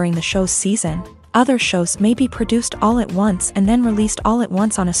week during the show's season. Other shows may be produced all at once and then released all at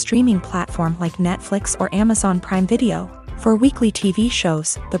once on a streaming platform like Netflix or Amazon Prime Video. For weekly TV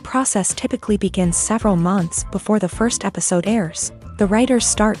shows, the process typically begins several months before the first episode airs. The writers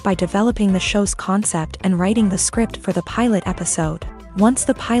start by developing the show's concept and writing the script for the pilot episode. Once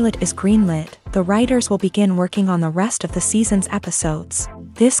the pilot is greenlit, the writers will begin working on the rest of the season's episodes.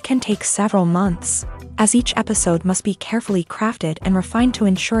 This can take several months, as each episode must be carefully crafted and refined to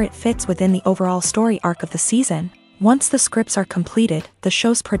ensure it fits within the overall story arc of the season. Once the scripts are completed, the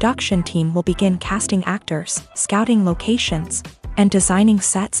show's production team will begin casting actors, scouting locations, and designing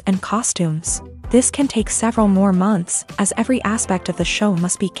sets and costumes. This can take several more months, as every aspect of the show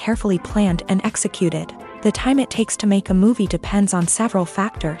must be carefully planned and executed. The time it takes to make a movie depends on several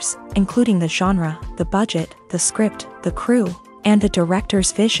factors, including the genre, the budget, the script, the crew, and the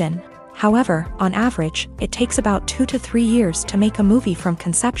director's vision. However, on average, it takes about 2 to 3 years to make a movie from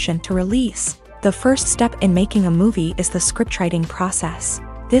conception to release. The first step in making a movie is the scriptwriting process.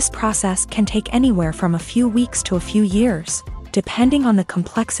 This process can take anywhere from a few weeks to a few years, depending on the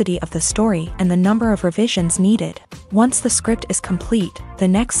complexity of the story and the number of revisions needed. Once the script is complete, the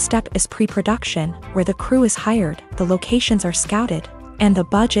next step is pre-production, where the crew is hired, the locations are scouted, and the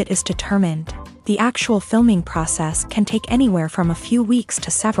budget is determined. The actual filming process can take anywhere from a few weeks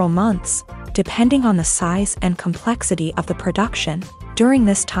to several months, depending on the size and complexity of the production. During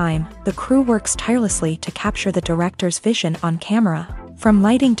this time, the crew works tirelessly to capture the director's vision on camera. From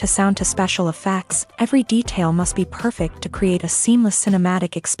lighting to sound to special effects, every detail must be perfect to create a seamless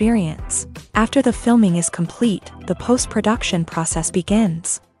cinematic experience. After the filming is complete, the post-production process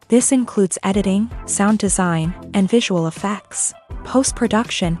begins. This includes editing, sound design, and visual effects.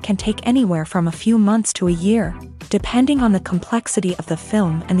 Post-production can take anywhere from a few months to a year, depending on the complexity of the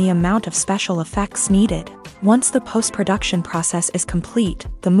film and the amount of special effects needed. Once the post-production process is complete,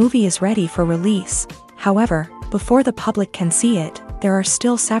 the movie is ready for release. However, before the public can see it, there are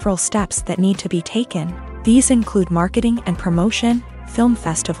still several steps that need to be taken. These include marketing and promotion, film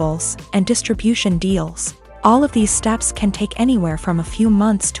festivals, and distribution deals. All of these steps can take anywhere from a few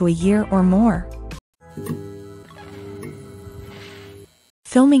months to a year or more.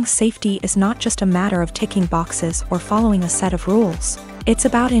 Filming safety is not just a matter of ticking boxes or following a set of rules. It's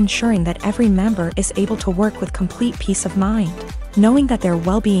about ensuring that every member is able to work with complete peace of mind, knowing that their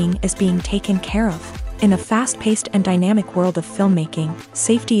well-being is being taken care of. In a fast-paced and dynamic world of filmmaking,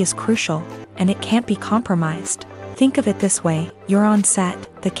 safety is crucial, and it can't be compromised. Think of it this way: you're on set,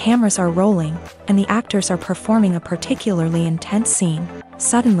 the cameras are rolling, and the actors are performing a particularly intense scene.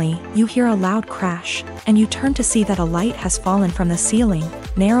 Suddenly, you hear a loud crash, and you turn to see that a light has fallen from the ceiling,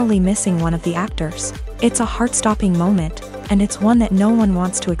 narrowly missing one of the actors. It's a heart-stopping moment, and it's one that no one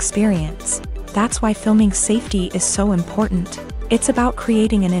wants to experience. That's why filming safety is so important. It's about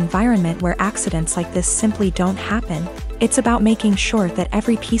creating an environment where accidents like this simply don't happen. It's about making sure that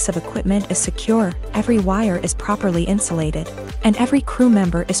every piece of equipment is secure, every wire is properly insulated, and every crew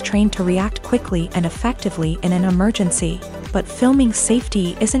member is trained to react quickly and effectively in an emergency. But filming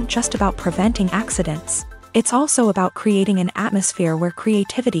safety isn't just about preventing accidents. It's also about creating an atmosphere where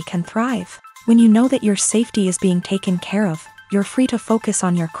creativity can thrive. When you know that your safety is being taken care of, you're free to focus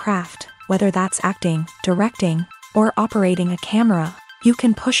on your craft, whether that's acting, directing, or operating a camera. You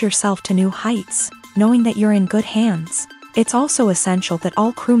can push yourself to new heights, knowing that you're in good hands. It's also essential that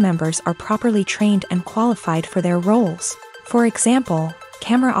all crew members are properly trained and qualified for their roles. For example,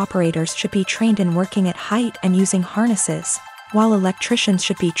 camera operators should be trained in working at height and using harnesses, while electricians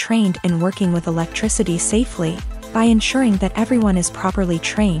should be trained in working with electricity safely. By ensuring that everyone is properly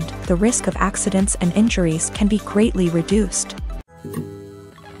trained, the risk of accidents and injuries can be greatly reduced.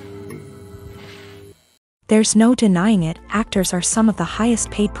 There's no denying it, actors are some of the highest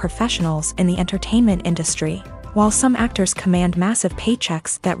paid professionals in the entertainment industry. While some actors command massive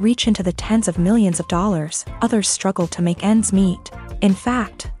paychecks that reach into the tens of millions of dollars, others struggle to make ends meet. In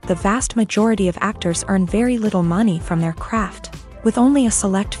fact, the vast majority of actors earn very little money from their craft, with only a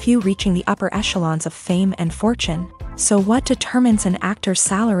select few reaching the upper echelons of fame and fortune. So what determines an actor's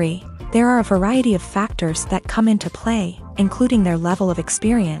salary? There are a variety of factors that come into play, including their level of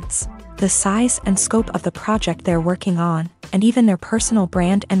experience, the size and scope of the project they're working on, and even their personal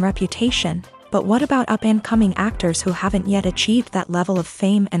brand and reputation. But what about up-and-coming actors who haven't yet achieved that level of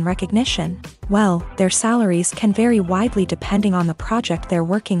fame and recognition? Well, their salaries can vary widely depending on the project they're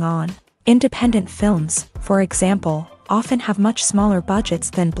working on. Independent films, for example, often have much smaller budgets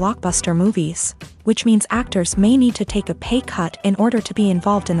than blockbuster movies, which means actors may need to take a pay cut in order to be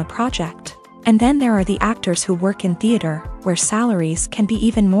involved in the project. And then there are the actors who work in theater, where salaries can be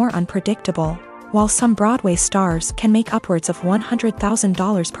even more unpredictable. While some Broadway stars can make upwards of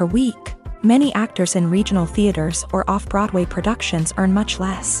 $100,000 per week, many actors in regional theaters or off-Broadway productions earn much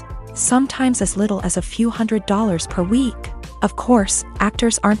less, sometimes as little as a few $100s per week. Of course,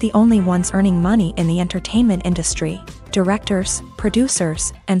 actors aren't the only ones earning money in the entertainment industry. Directors,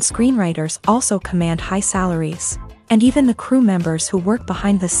 producers, and screenwriters also command high salaries. And even the crew members who work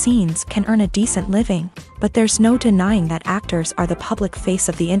behind the scenes can earn a decent living. But there's no denying that actors are the public face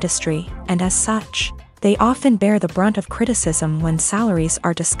of the industry, and as such, they often bear the brunt of criticism when salaries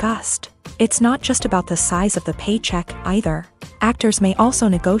are discussed. It's not just about the size of the paycheck either. Actors may also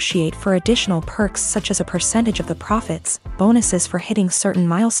negotiate for additional perks such as a percentage of the profits, bonuses for hitting certain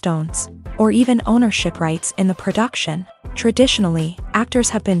milestones, or even ownership rights in the production. Traditionally, actors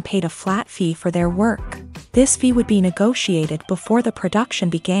have been paid a flat fee for their work. This fee would be negotiated before the production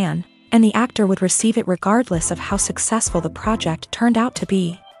began, and the actor would receive it regardless of how successful the project turned out to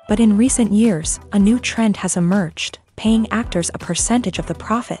be. But in recent years, a new trend has emerged, paying actors a percentage of the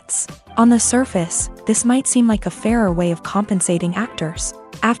profits. On the surface, this might seem like a fairer way of compensating actors.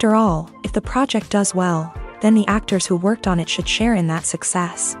 After all, if the project does well, then the actors who worked on it should share in that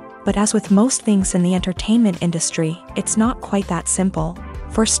success. But as with most things in the entertainment industry, it's not quite that simple.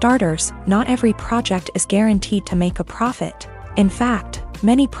 For starters, not every project is guaranteed to make a profit. In fact,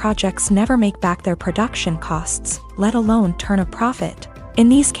 many projects never make back their production costs, let alone turn a profit. In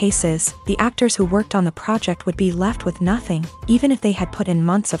these cases, the actors who worked on the project would be left with nothing, even if they had put in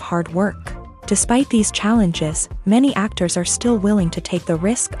months of hard work. Despite these challenges, many actors are still willing to take the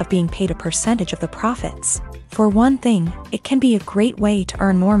risk of being paid a percentage of the profits. For one thing, it can be a great way to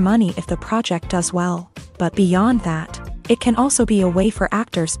earn more money if the project does well. But beyond that, it can also be a way for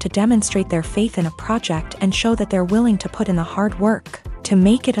actors to demonstrate their faith in a project and show that they're willing to put in the hard work to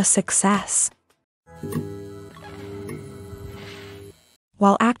make it a success.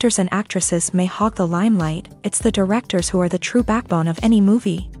 While actors and actresses may hog the limelight, it's the directors who are the true backbone of any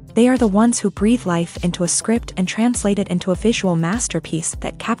movie. They are the ones who breathe life into a script and translate it into a visual masterpiece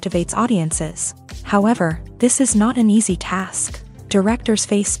that captivates audiences. However, this is not an easy task. Directors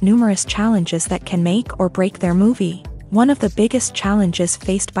face numerous challenges that can make or break their movie. One of the biggest challenges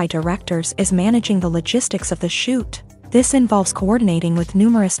faced by directors is managing the logistics of the shoot. This involves coordinating with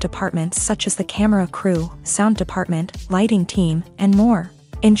numerous departments such as the camera crew, sound department, lighting team, and more.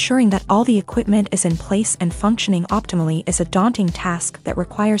 Ensuring that all the equipment is in place and functioning optimally is a daunting task that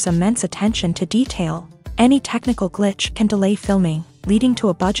requires immense attention to detail. Any technical glitch can delay filming, leading to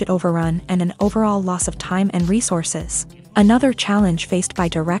a budget overrun and an overall loss of time and resources. Another challenge faced by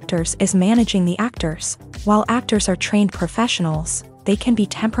directors is managing the actors. While actors are trained professionals, they can be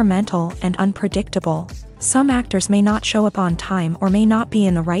temperamental and unpredictable. Some actors may not show up on time or may not be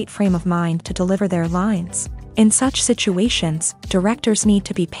in the right frame of mind to deliver their lines. In such situations, directors need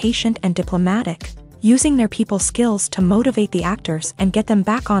to be patient and diplomatic, using their people skills to motivate the actors and get them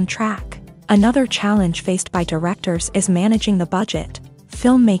back on track. Another challenge faced by directors is managing the budget.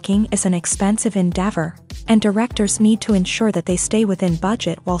 Filmmaking is an expensive endeavor, and directors need to ensure that they stay within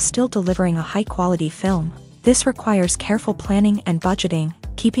budget while still delivering a high-quality film. This requires careful planning and budgeting,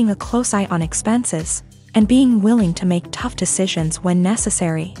 keeping a close eye on expenses, and being willing to make tough decisions when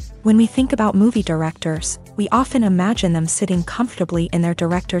necessary. When we think about movie directors, we often imagine them sitting comfortably in their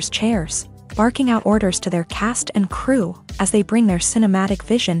director's chairs, barking out orders to their cast and crew as they bring their cinematic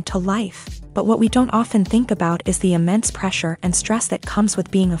vision to life. But what we don't often think about is the immense pressure and stress that comes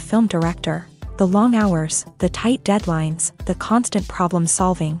with being a film director. The long hours, the tight deadlines, the constant problem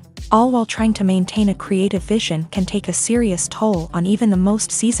solving, all while trying to maintain a creative vision can take a serious toll on even the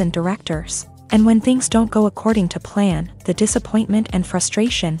most seasoned directors. And when things don't go according to plan, the disappointment and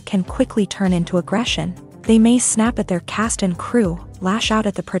frustration can quickly turn into aggression. They may snap at their cast and crew, lash out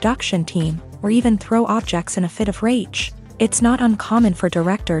at the production team, or even throw objects in a fit of rage. It's not uncommon for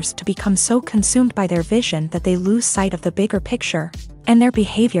directors to become so consumed by their vision that they lose sight of the bigger picture, and their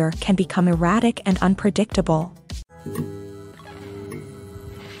behavior can become erratic and unpredictable.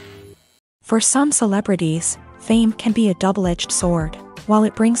 For some celebrities, fame can be a double-edged sword. While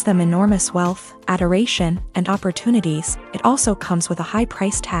it brings them enormous wealth, adoration, and opportunities, it also comes with a high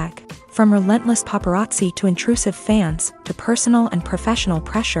price tag. From relentless paparazzi to intrusive fans, to personal and professional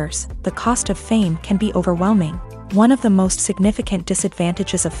pressures, the cost of fame can be overwhelming. One of the most significant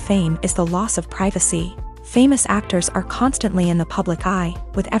disadvantages of fame is the loss of privacy. Famous actors are constantly in the public eye,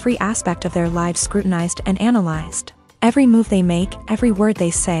 with every aspect of their lives scrutinized and analyzed. Every move they make, every word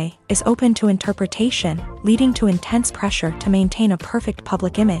they say, is open to interpretation, leading to intense pressure to maintain a perfect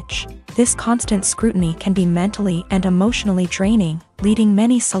public image. This constant scrutiny can be mentally and emotionally draining, leading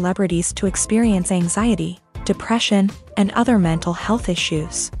many celebrities to experience anxiety, depression, and other mental health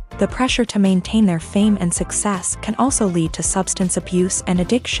issues. The pressure to maintain their fame and success can also lead to substance abuse and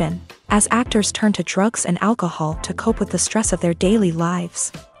addiction, as actors turn to drugs and alcohol to cope with the stress of their daily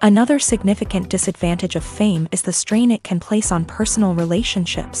lives. Another significant disadvantage of fame is the strain it can place on personal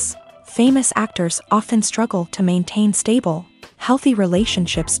relationships. Famous actors often struggle to maintain stable, healthy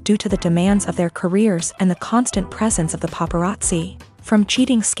relationships due to the demands of their careers and the constant presence of the paparazzi. From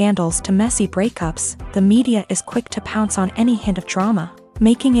cheating scandals to messy breakups, the media is quick to pounce on any hint of drama,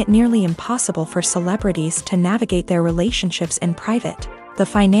 making it nearly impossible for celebrities to navigate their relationships in private. The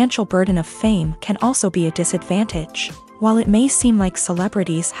financial burden of fame can also be a disadvantage. While it may seem like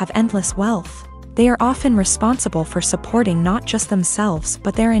celebrities have endless wealth, they are often responsible for supporting not just themselves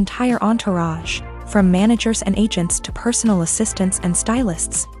but their entire entourage. From managers and agents to personal assistants and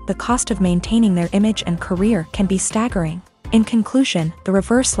stylists, the cost of maintaining their image and career can be staggering. In conclusion, the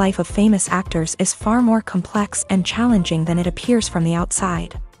reverse life of famous actors is far more complex and challenging than it appears from the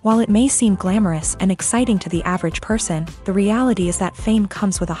outside. While it may seem glamorous and exciting to the average person, the reality is that fame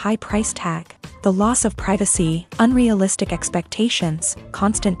comes with a high price tag. The loss of privacy, unrealistic expectations,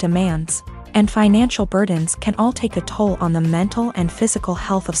 constant demands, and financial burdens can all take a toll on the mental and physical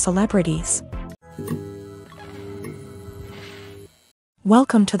health of celebrities.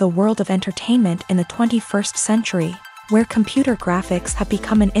 Welcome to the world of entertainment in the 21st century, where computer graphics have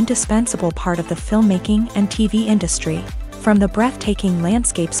become an indispensable part of the filmmaking and TV industry. From the breathtaking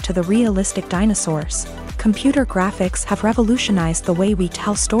landscapes to the realistic dinosaurs, computer graphics have revolutionized the way we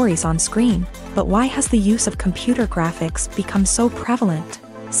tell stories on screen. But why has the use of computer graphics become so prevalent?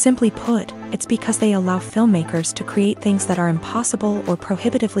 Simply put, it's because they allow filmmakers to create things that are impossible or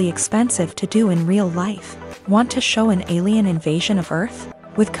prohibitively expensive to do in real life. Want to show an alien invasion of Earth?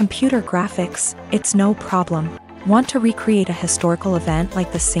 With computer graphics, it's no problem. Want to recreate a historical event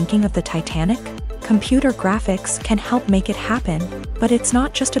like the sinking of the Titanic? Computer graphics can help make it happen, but it's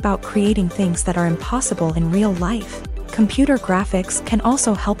not just about creating things that are impossible in real life. Computer graphics can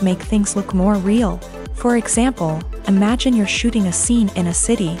also help make things look more real. For example, imagine you're shooting a scene in a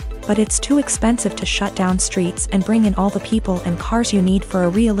city, but it's too expensive to shut down streets and bring in all the people and cars you need for a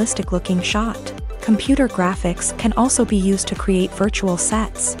realistic-looking shot. Computer graphics can also be used to create virtual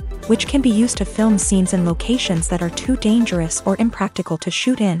sets, which can be used to film scenes in locations that are too dangerous or impractical to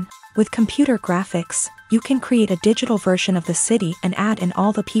shoot in. With computer graphics, you can create a digital version of the city and add in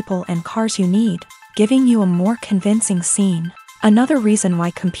all the people and cars you need, giving you a more convincing scene. Another reason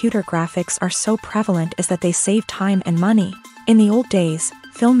why computer graphics are so prevalent is that they save time and money. In the old days,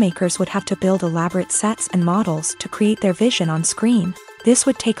 filmmakers would have to build elaborate sets and models to create their vision on screen. This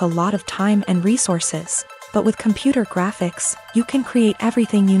would take a lot of time and resources. But with computer graphics, you can create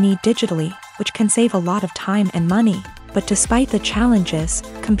everything you need digitally, which can save a lot of time and money. But despite the challenges,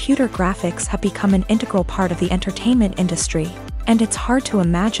 computer graphics have become an integral part of the entertainment industry, and it's hard to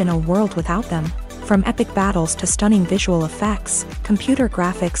imagine a world without them. From epic battles to stunning visual effects, computer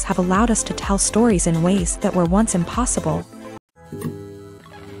graphics have allowed us to tell stories in ways that were once impossible.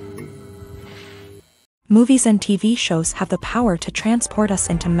 Movies and TV shows have the power to transport us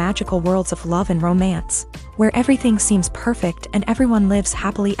into magical worlds of love and romance, where everything seems perfect and everyone lives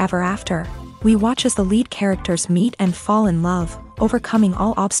happily ever after. We watch as the lead characters meet and fall in love, overcoming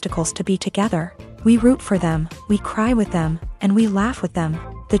all obstacles to be together. We root for them, we cry with them, and we laugh with them.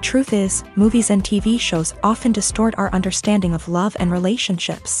 The truth is, movies and TV shows often distort our understanding of love and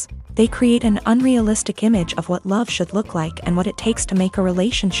relationships. They create an unrealistic image of what love should look like and what it takes to make a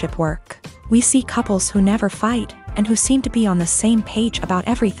relationship work. We see couples who never fight, and who seem to be on the same page about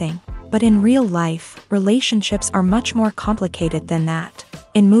everything. But in real life, relationships are much more complicated than that.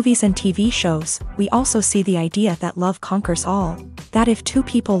 In movies and TV shows, we also see the idea that love conquers all. That if two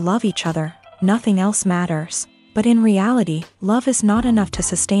people love each other, nothing else matters. But in reality, love is not enough to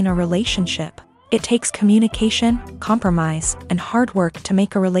sustain a relationship. It takes communication, compromise, and hard work to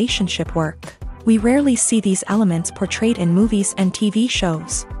make a relationship work. We rarely see these elements portrayed in movies and TV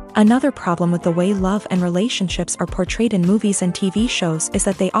shows. Another problem with the way love and relationships are portrayed in movies and TV shows is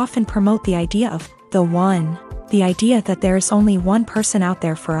that they often promote the idea of the one. The idea that there is only one person out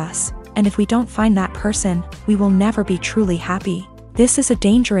there for us, and if we don't find that person, we will never be truly happy. This is a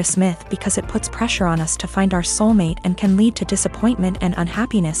dangerous myth because it puts pressure on us to find our soulmate and can lead to disappointment and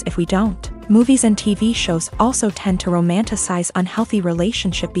unhappiness if we don't. Movies and TV shows also tend to romanticize unhealthy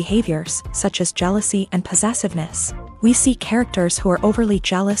relationship behaviors, such as jealousy and possessiveness. We see characters who are overly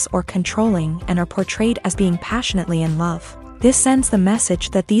jealous or controlling and are portrayed as being passionately in love. This sends the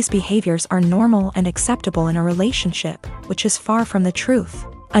message that these behaviors are normal and acceptable in a relationship, which is far from the truth.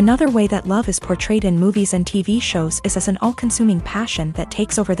 Another way that love is portrayed in movies and TV shows is as an all-consuming passion that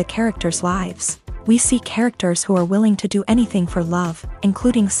takes over the characters' lives. We see characters who are willing to do anything for love,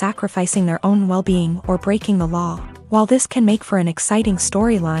 including sacrificing their own well-being or breaking the law. While this can make for an exciting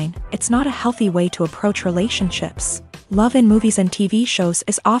storyline, it's not a healthy way to approach relationships. Love in movies and TV shows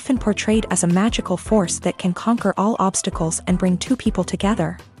is often portrayed as a magical force that can conquer all obstacles and bring two people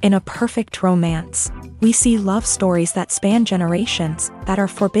together. In a perfect romance, we see love stories that span generations, that are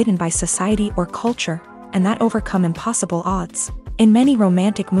forbidden by society or culture, and that overcome impossible odds. In many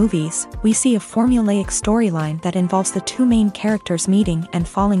romantic movies, we see a formulaic storyline that involves the two main characters meeting and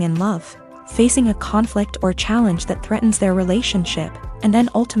falling in love, facing a conflict or challenge that threatens their relationship, and then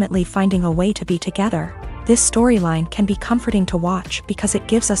ultimately finding a way to be together. This storyline can be comforting to watch because it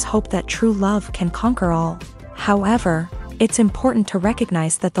gives us hope that true love can conquer all. However, it's important to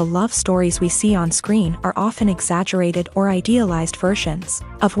recognize that the love stories we see on screen are often exaggerated or idealized versions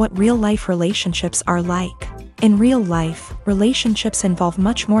of what real-life relationships are like. In real life, relationships involve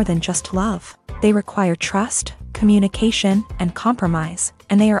much more than just love. They require trust, communication, and compromise,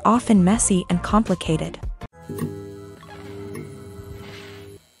 and they are often messy and complicated.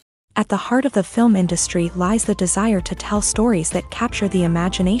 At the heart of the film industry lies the desire to tell stories that capture the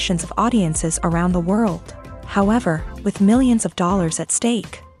imaginations of audiences around the world. However, with millions of dollars at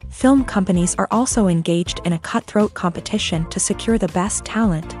stake, film companies are also engaged in a cutthroat competition to secure the best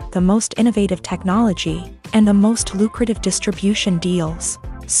talent, the most innovative technology, and the most lucrative distribution deals.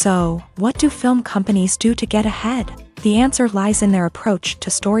 So, what do film companies do to get ahead? The answer lies in their approach to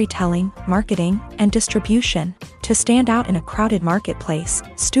storytelling, marketing, and distribution. To stand out in a crowded marketplace,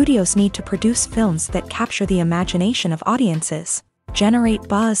 studios need to produce films that capture the imagination of audiences, generate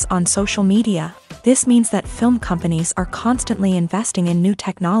buzz on social media. This means that film companies are constantly investing in new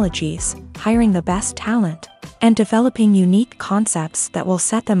technologies, hiring the best talent, and developing unique concepts that will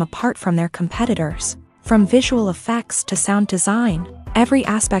set them apart from their competitors. From visual effects to sound design, every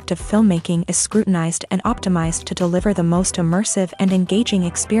aspect of filmmaking is scrutinized and optimized to deliver the most immersive and engaging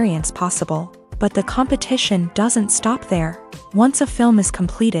experience possible. But the competition doesn't stop there. Once a film is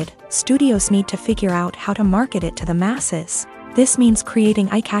completed, studios need to figure out how to market it to the masses. This means creating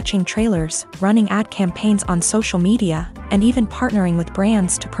eye-catching trailers, running ad campaigns on social media, and even partnering with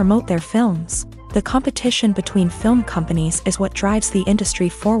brands to promote their films. The competition between film companies is what drives the industry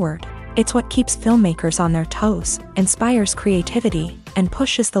forward. It's what keeps filmmakers on their toes, inspires creativity, and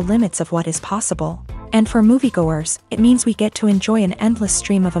pushes the limits of what is possible. And for moviegoers, it means we get to enjoy an endless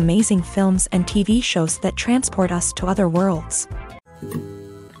stream of amazing films and TV shows that transport us to other worlds.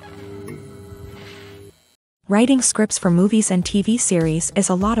 Writing scripts for movies and TV series is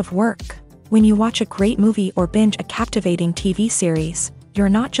a lot of work. When you watch a great movie or binge a captivating TV series, you're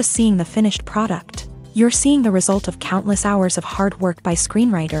not just seeing the finished product. You're seeing the result of countless hours of hard work by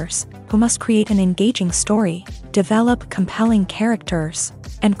screenwriters, who must create an engaging story, develop compelling characters,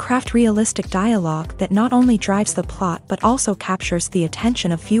 and craft realistic dialogue that not only drives the plot but also captures the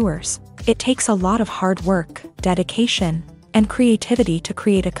attention of viewers. It takes a lot of hard work, dedication, and creativity to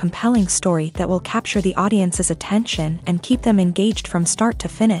create a compelling story that will capture the audience's attention and keep them engaged from start to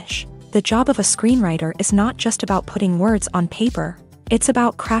finish. The job of a screenwriter is not just about putting words on paper. It's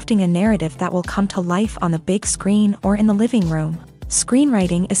about crafting a narrative that will come to life on the big screen or in the living room.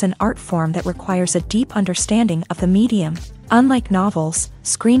 Screenwriting is an art form that requires a deep understanding of the medium. Unlike novels,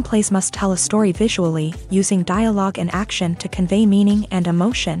 screenplays must tell a story visually, using dialogue and action to convey meaning and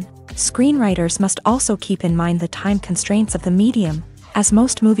emotion. Screenwriters must also keep in mind the time constraints of the medium, as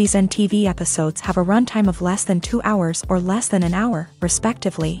most movies and TV episodes have a runtime of less than 2 hours or less than an hour,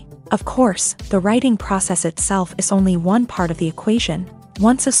 respectively. Of course, the writing process itself is only one part of the equation.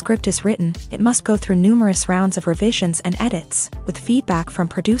 Once a script is written, it must go through numerous rounds of revisions and edits, with feedback from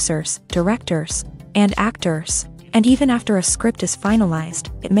producers, directors, and actors. And even after a script is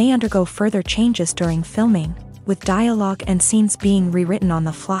finalized, it may undergo further changes during filming, with dialogue and scenes being rewritten on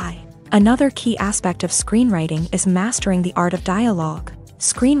the fly. Another key aspect of screenwriting is mastering the art of dialogue.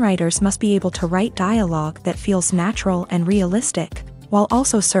 Screenwriters must be able to write dialogue that feels natural and realistic, while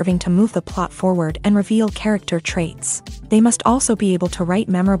also serving to move the plot forward and reveal character traits. They must also be able to write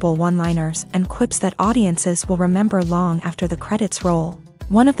memorable one-liners and quips that audiences will remember long after the credits roll.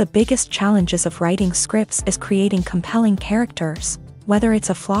 One of the biggest challenges of writing scripts is creating compelling characters. Whether it's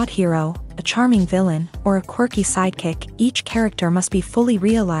a flawed hero, a charming villain, or a quirky sidekick, each character must be fully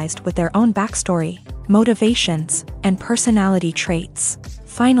realized with their own backstory, motivations, and personality traits.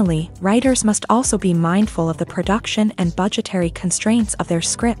 Finally, writers must also be mindful of the production and budgetary constraints of their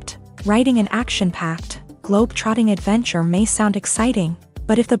script. Writing an action-packed, globe-trotting adventure may sound exciting,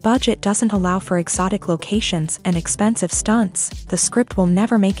 but if the budget doesn't allow for exotic locations and expensive stunts, the script will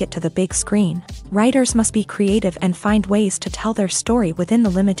never make it to the big screen. Writers must be creative and find ways to tell their story within the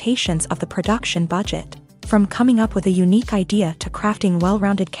limitations of the production budget. From coming up with a unique idea to crafting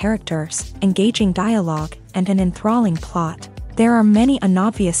well-rounded characters, engaging dialogue, and an enthralling plot, there are many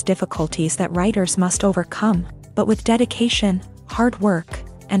unobvious difficulties that writers must overcome, but with dedication, hard work,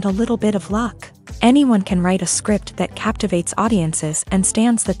 and a little bit of luck, anyone can write a script that captivates audiences and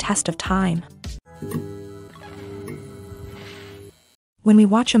stands the test of time. When we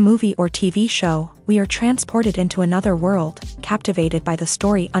watch a movie or TV show, we are transported into another world, captivated by the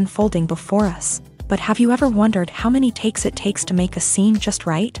story unfolding before us. But have you ever wondered how many takes it takes to make a scene just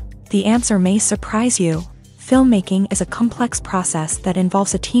right? The answer may surprise you. Filmmaking is a complex process that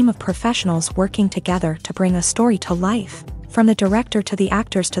involves a team of professionals working together to bring a story to life. From the director to the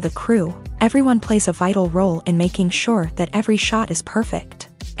actors to the crew, everyone plays a vital role in making sure that every shot is perfect.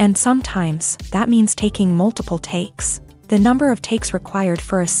 And sometimes, that means taking multiple takes. The number of takes required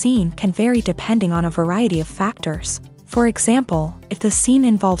for a scene can vary depending on a variety of factors. For example, if the scene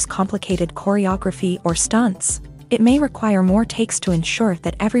involves complicated choreography or stunts, it may require more takes to ensure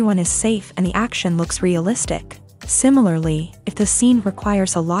that everyone is safe and the action looks realistic. Similarly, if the scene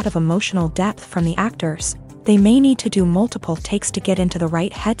requires a lot of emotional depth from the actors, they may need to do multiple takes to get into the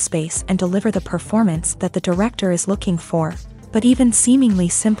right headspace and deliver the performance that the director is looking for. But even seemingly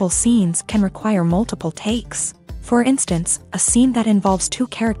simple scenes can require multiple takes. For instance, a scene that involves two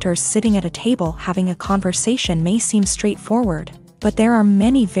characters sitting at a table having a conversation may seem straightforward, but there are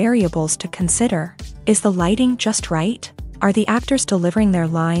many variables to consider. Is the lighting just right? Are the actors delivering their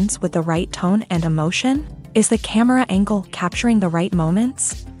lines with the right tone and emotion? Is the camera angle capturing the right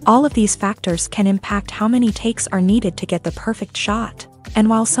moments? All of these factors can impact how many takes are needed to get the perfect shot. And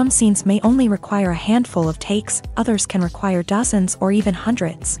while some scenes may only require a handful of takes, others can require dozens or even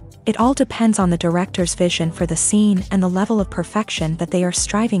hundreds. It all depends on the director's vision for the scene and the level of perfection that they are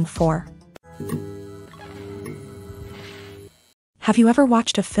striving for. Have you ever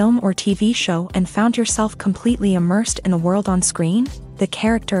watched a film or TV show and found yourself completely immersed in the world on screen? The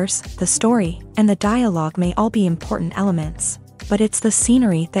characters, the story, and the dialogue may all be important elements, but it's the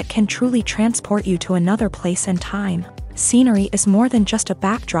scenery that can truly transport you to another place and time. Scenery is more than just a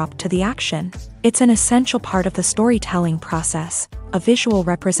backdrop to the action. It's an essential part of the storytelling process, a visual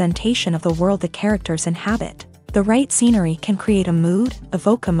representation of the world the characters inhabit. The right scenery can create a mood,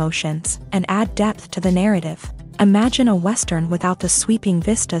 evoke emotions, and add depth to the narrative. Imagine a Western without the sweeping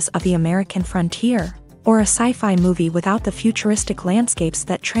vistas of the American frontier, or a sci-fi movie without the futuristic landscapes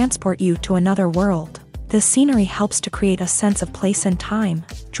that transport you to another world. The scenery helps to create a sense of place and time,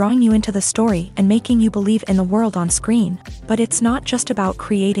 drawing you into the story and making you believe in the world on screen. But it's not just about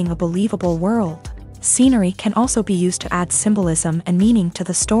creating a believable world. Scenery can also be used to add symbolism and meaning to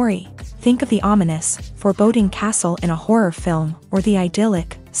the story. Think of the ominous, foreboding castle in a horror film, or the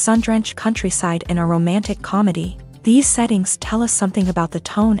idyllic, sun-drenched countryside in a romantic comedy. These settings tell us something about the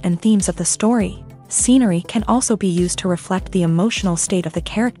tone and themes of the story. Scenery can also be used to reflect the emotional state of the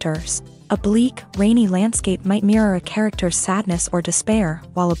characters. A bleak, rainy landscape might mirror a character's sadness or despair,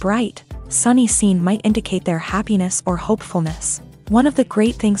 while a bright, sunny scene might indicate their happiness or hopefulness. One of the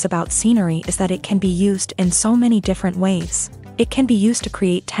great things about scenery is that it can be used in so many different ways. It can be used to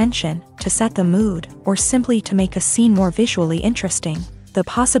create tension, to set the mood, or simply to make a scene more visually interesting. The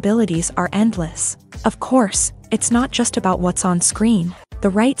possibilities are endless. Of course, it's not just about what's on screen. The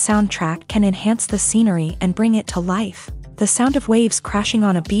right soundtrack can enhance the scenery and bring it to life. The sound of waves crashing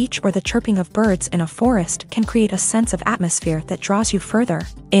on a beach or the chirping of birds in a forest can create a sense of atmosphere that draws you further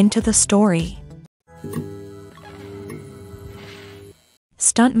into the story.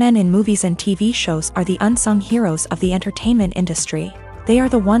 Stuntmen in movies and TV shows are the unsung heroes of the entertainment industry. They are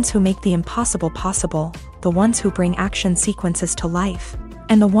the ones who make the impossible possible, the ones who bring action sequences to life,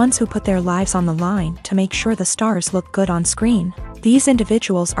 and the ones who put their lives on the line to make sure the stars look good on screen. These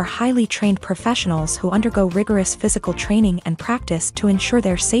individuals are highly trained professionals who undergo rigorous physical training and practice to ensure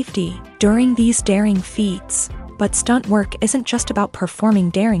their safety during these daring feats. But stunt work isn't just about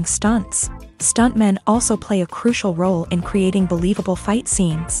performing daring stunts. Stuntmen also play a crucial role in creating believable fight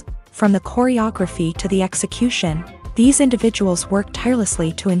scenes. From the choreography to the execution, these individuals work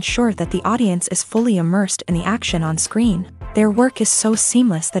tirelessly to ensure that the audience is fully immersed in the action on screen. Their work is so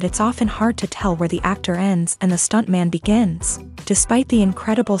seamless that it's often hard to tell where the actor ends and the stuntman begins. Despite the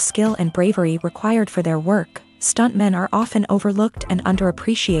incredible skill and bravery required for their work, stuntmen are often overlooked and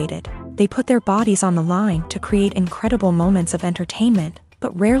underappreciated. They put their bodies on the line to create incredible moments of entertainment,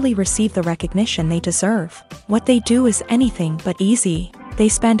 but rarely receive the recognition they deserve. What they do is anything but easy. They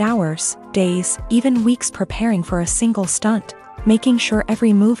spend hours, days, even weeks preparing for a single stunt, making sure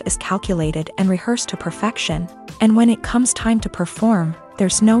every move is calculated and rehearsed to perfection. And when it comes time to perform,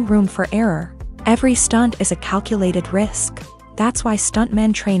 there's no room for error. Every stunt is a calculated risk. That's why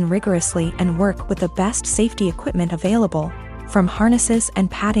stuntmen train rigorously and work with the best safety equipment available, from harnesses and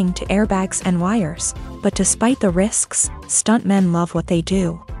padding to airbags and wires. But despite the risks, stuntmen love what they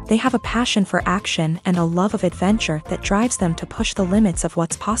do. They have a passion for action and a love of adventure that drives them to push the limits of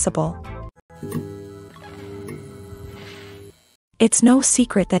what's possible. It's no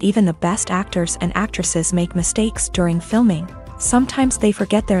secret that even the best actors and actresses make mistakes during filming. Sometimes they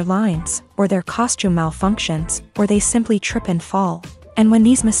forget their lines, or their costume malfunctions, or they simply trip and fall. And when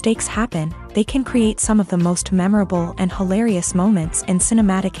these mistakes happen, they can create some of the most memorable and hilarious moments in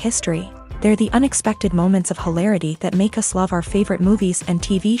cinematic history. They're the unexpected moments of hilarity that make us love our favorite movies and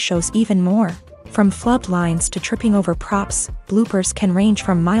TV shows even more. From flubbed lines to tripping over props, bloopers can range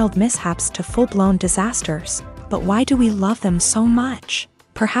from mild mishaps to full-blown disasters. But why do we love them so much?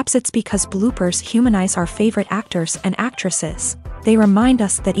 Perhaps it's because bloopers humanize our favorite actors and actresses. They remind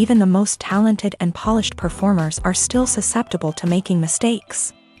us that even the most talented and polished performers are still susceptible to making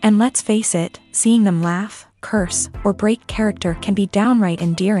mistakes. And let's face it, seeing them laugh, curse, or break character can be downright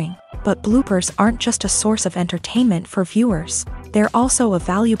endearing. But bloopers aren't just a source of entertainment for viewers. They're also a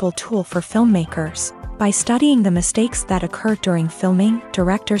valuable tool for filmmakers. By studying the mistakes that occur during filming,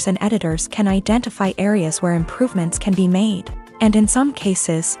 directors and editors can identify areas where improvements can be made. And in some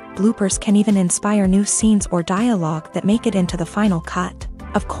cases, bloopers can even inspire new scenes or dialogue that make it into the final cut.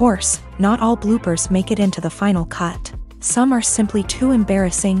 Of course, not all bloopers make it into the final cut. Some are simply too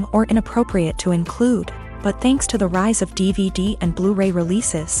embarrassing or inappropriate to include. But thanks to the rise of DVD and Blu-ray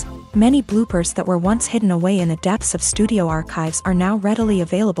releases, many bloopers that were once hidden away in the depths of studio archives are now readily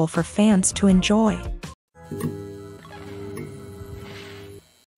available for fans to enjoy.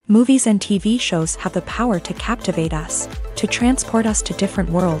 Movies and TV shows have the power to captivate us, to transport us to different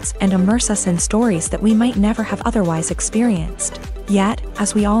worlds and immerse us in stories that we might never have otherwise experienced. Yet,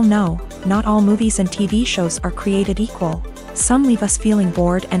 as we all know, not all movies and TV shows are created equal. Some leave us feeling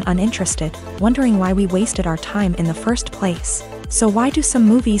bored and uninterested, wondering why we wasted our time in the first place. So why do some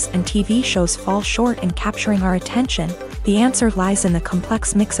movies and TV shows fall short in capturing our attention? The answer lies in the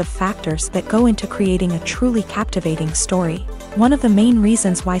complex mix of factors that go into creating a truly captivating story. One of the main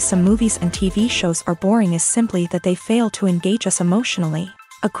reasons why some movies and TV shows are boring is simply that they fail to engage us emotionally.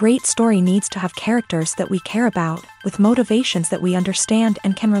 A great story needs to have characters that we care about, with motivations that we understand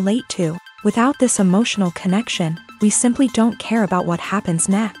and can relate to. Without this emotional connection, we simply don't care about what happens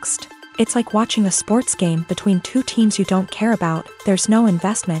next. It's like watching a sports game between two teams you don't care about. There's no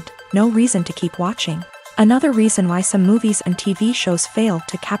investment, no reason to keep watching. Another reason why some movies and TV shows fail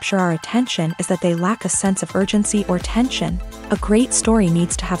to capture our attention is that they lack a sense of urgency or tension. A great story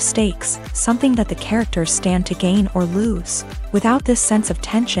needs to have stakes, something that the characters stand to gain or lose. Without this sense of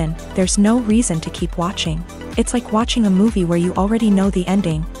tension, there's no reason to keep watching. It's like watching a movie where you already know the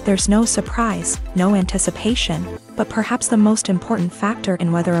ending. There's no surprise, no anticipation. But perhaps the most important factor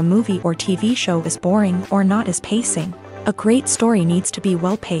in whether a movie or TV show is boring or not is pacing. A great story needs to be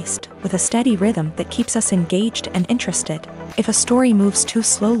well-paced, with a steady rhythm that keeps us engaged and interested. If a story moves too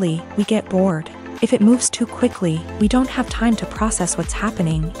slowly, we get bored. If it moves too quickly, we don't have time to process what's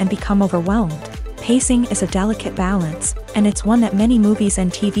happening and become overwhelmed. Pacing is a delicate balance, and it's one that many movies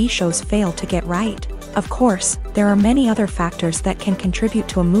and TV shows fail to get right. Of course, there are many other factors that can contribute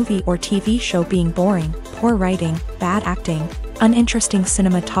to a movie or TV show being boring: poor writing, bad acting, uninteresting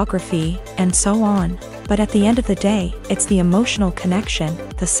cinematography, and so on. But at the end of the day, it's the emotional connection,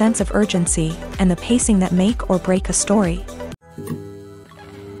 the sense of urgency, and the pacing that make or break a story.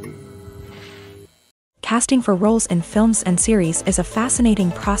 Casting for roles in films and series is a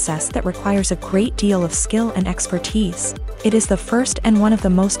fascinating process that requires a great deal of skill and expertise. It is the first and one of the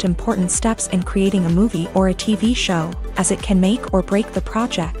most important steps in creating a movie or a TV show, as it can make or break the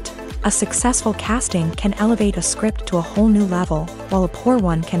project. A successful casting can elevate a script to a whole new level, while a poor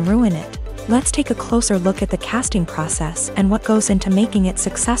one can ruin it. Let's take a closer look at the casting process and what goes into making it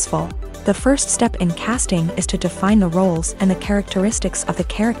successful. The first step in casting is to define the roles and the characteristics of the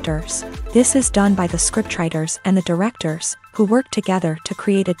characters. This is done by the scriptwriters and the directors, who work together to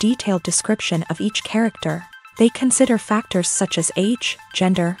create a detailed description of each character. They consider factors such as age,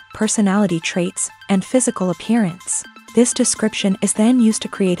 gender, personality traits, and physical appearance. This description is then used to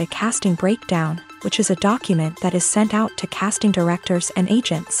create a casting breakdown, which is a document that is sent out to casting directors and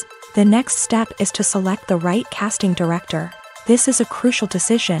agents. The next step is to select the right casting director. This is a crucial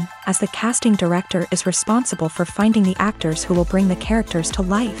decision, as the casting director is responsible for finding the actors who will bring the characters to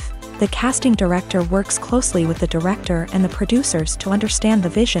life. The casting director works closely with the director and the producers to understand the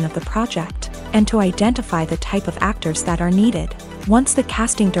vision of the project, and to identify the type of actors that are needed. Once the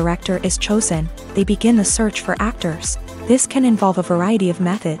casting director is chosen, they begin the search for actors. This can involve a variety of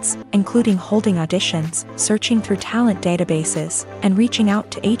methods, including holding auditions, searching through talent databases, and reaching out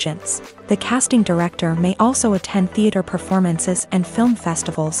to agents. The casting director may also attend theater performances and film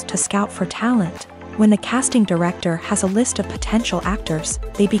festivals to scout for talent. When the casting director has a list of potential actors,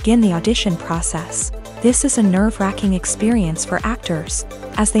 they begin the audition process. This is a nerve-wracking experience for actors,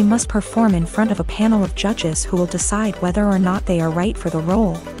 as they must perform in front of a panel of judges who will decide whether or not they are right for the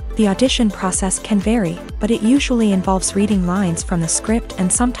role. The audition process can vary, but it usually involves reading lines from the script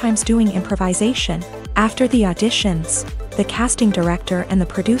and sometimes doing improvisation. After the auditions, the casting director and the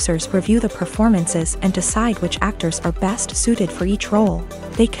producers review the performances and decide which actors are best suited for each role.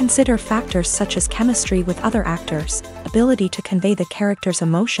 They consider factors such as chemistry with other actors, ability to convey the character's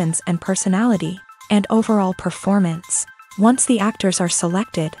emotions and personality, and overall performance. Once the actors are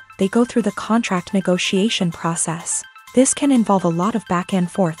selected, they go through the contract negotiation process. This can involve a lot of back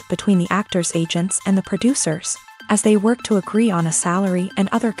and forth between the actors' agents and the producers, as they work to agree on a salary and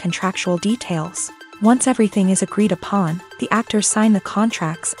other contractual details. Once everything is agreed upon, the actors sign the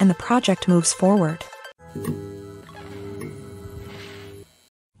contracts and the project moves forward.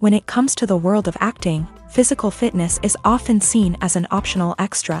 When it comes to the world of acting, physical fitness is often seen as an optional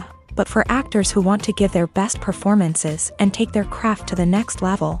extra. But for actors who want to give their best performances and take their craft to the next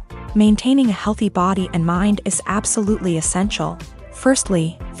level, maintaining a healthy body and mind is absolutely essential.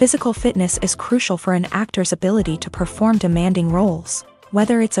 Firstly, physical fitness is crucial for an actor's ability to perform demanding roles.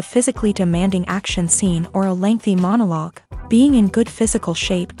 Whether it's a physically demanding action scene or a lengthy monologue, being in good physical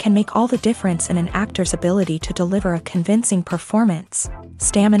shape can make all the difference in an actor's ability to deliver a convincing performance.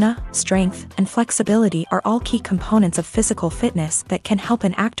 Stamina, strength, and flexibility are all key components of physical fitness that can help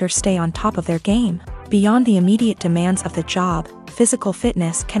an actor stay on top of their game. Beyond the immediate demands of the job, physical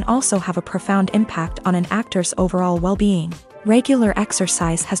fitness can also have a profound impact on an actor's overall well-being. Regular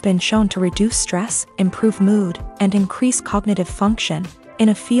exercise has been shown to reduce stress, improve mood, and increase cognitive function. In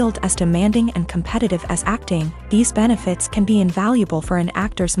a field as demanding and competitive as acting, these benefits can be invaluable for an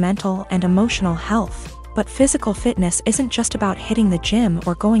actor's mental and emotional health. But physical fitness isn't just about hitting the gym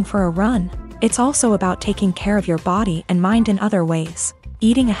or going for a run. It's also about taking care of your body and mind in other ways.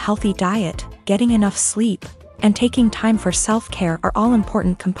 Eating a healthy diet, getting enough sleep, and taking time for self-care are all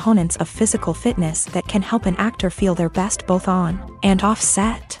important components of physical fitness that can help an actor feel their best both on and off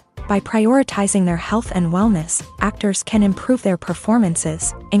set. By prioritizing their health and wellness, actors can improve their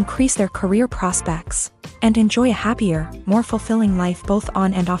performances, increase their career prospects, and enjoy a happier, more fulfilling life both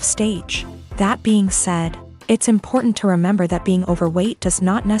on and off stage. That being said, it's important to remember that being overweight does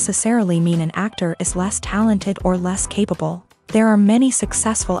not necessarily mean an actor is less talented or less capable. There are many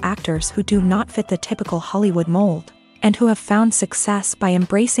successful actors who do not fit the typical Hollywood mold, and who have found success by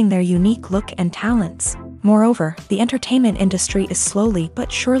embracing their unique look and talents. Moreover, the entertainment industry is slowly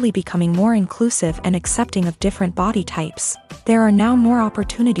but surely becoming more inclusive and accepting of different body types. There are now more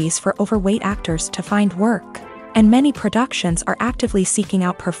opportunities for overweight actors to find work, and many productions are actively seeking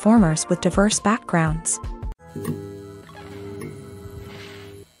out performers with diverse backgrounds.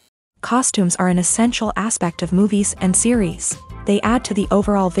 Costumes are an essential aspect of movies and series. They add to the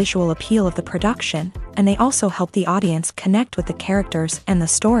overall visual appeal of the production, and they also help the audience connect with the characters and the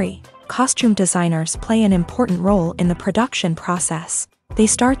story. Costume designers play an important role in the production process. They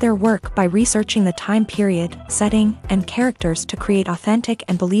start their work by researching the time period, setting, and characters to create authentic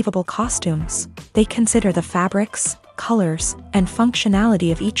and believable costumes. They consider the fabrics, colors, and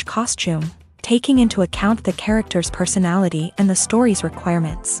functionality of each costume, taking into account the character's personality and the story's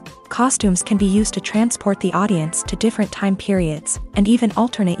requirements. Costumes can be used to transport the audience to different time periods and even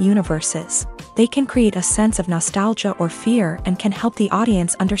alternate universes. They can create a sense of nostalgia or fear and can help the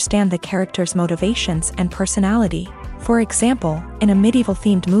audience understand the character's motivations and personality. For example, in a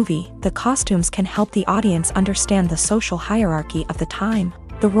medieval-themed movie, the costumes can help the audience understand the social hierarchy of the time.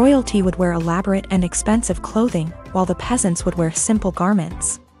 The royalty would wear elaborate and expensive clothing, while the peasants would wear simple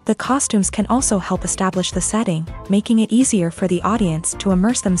garments. The costumes can also help establish the setting, making it easier for the audience to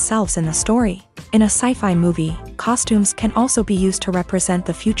immerse themselves in the story. In a sci-fi movie, costumes can also be used to represent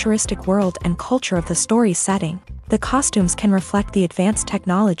the futuristic world and culture of the story's setting. The costumes can reflect the advanced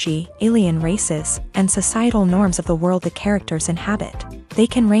technology, alien races, and societal norms of the world the characters inhabit. They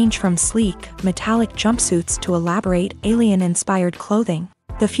can range from sleek, metallic jumpsuits to elaborate, alien-inspired clothing.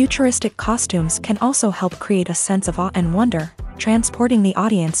 The futuristic costumes can also help create a sense of awe and wonder, transporting the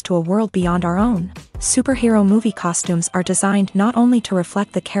audience to a world beyond our own. Superhero movie costumes are designed not only to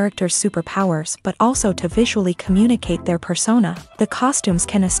reflect the character's superpowers but also to visually communicate their persona. The costumes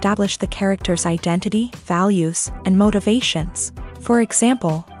can establish the character's identity, values, and motivations. For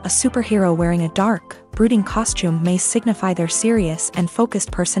example, a superhero wearing a dark, brooding costume may signify their serious and focused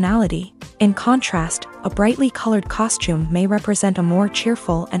personality. In contrast, a brightly colored costume may represent a more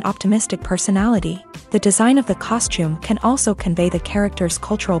cheerful and optimistic personality. The design of the costume can also convey the character's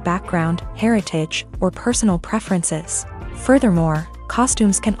cultural background, heritage, or personal preferences. Furthermore,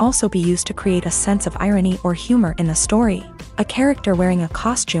 costumes can also be used to create a sense of irony or humor in the story. A character wearing a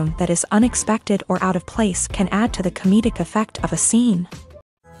costume that is unexpected or out of place can add to the comedic effect of a scene.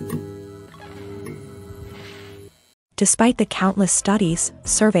 Despite the countless studies,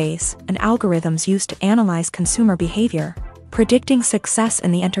 surveys, and algorithms used to analyze consumer behavior, predicting success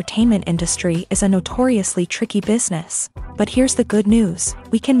in the entertainment industry is a notoriously tricky business. But here's the good news: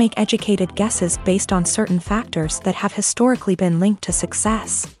 we can make educated guesses based on certain factors that have historically been linked to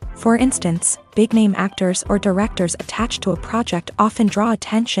success. For instance, big-name actors or directors attached to a project often draw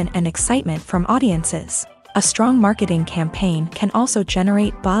attention and excitement from audiences. A strong marketing campaign can also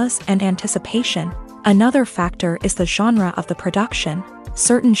generate buzz and anticipation. Another factor is the genre of the production.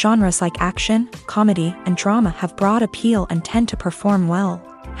 Certain genres like action, comedy, and drama have broad appeal and tend to perform well.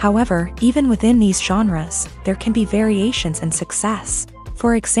 However, even within these genres, there can be variations in success.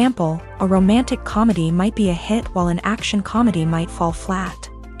 For example, a romantic comedy might be a hit while an action comedy might fall flat.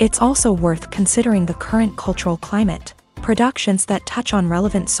 It's also worth considering the current cultural climate. Productions that touch on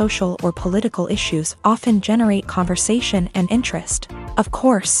relevant social or political issues often generate conversation and interest. Of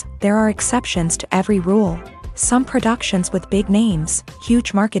course, there are exceptions to every rule. Some productions with big names,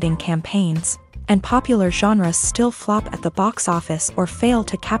 huge marketing campaigns, and popular genres still flop at the box office or fail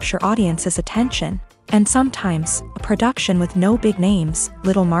to capture audiences' attention. And sometimes, a production with no big names,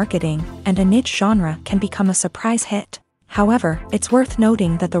 little marketing, and a niche genre can become a surprise hit. However, it's worth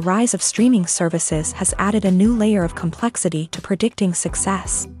noting that the rise of streaming services has added a new layer of complexity to predicting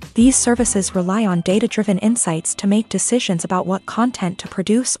success. These services rely on data-driven insights to make decisions about what content to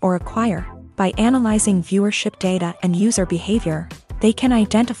produce or acquire. By analyzing viewership data and user behavior, they can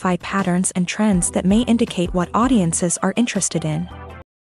identify patterns and trends that may indicate what audiences are interested in.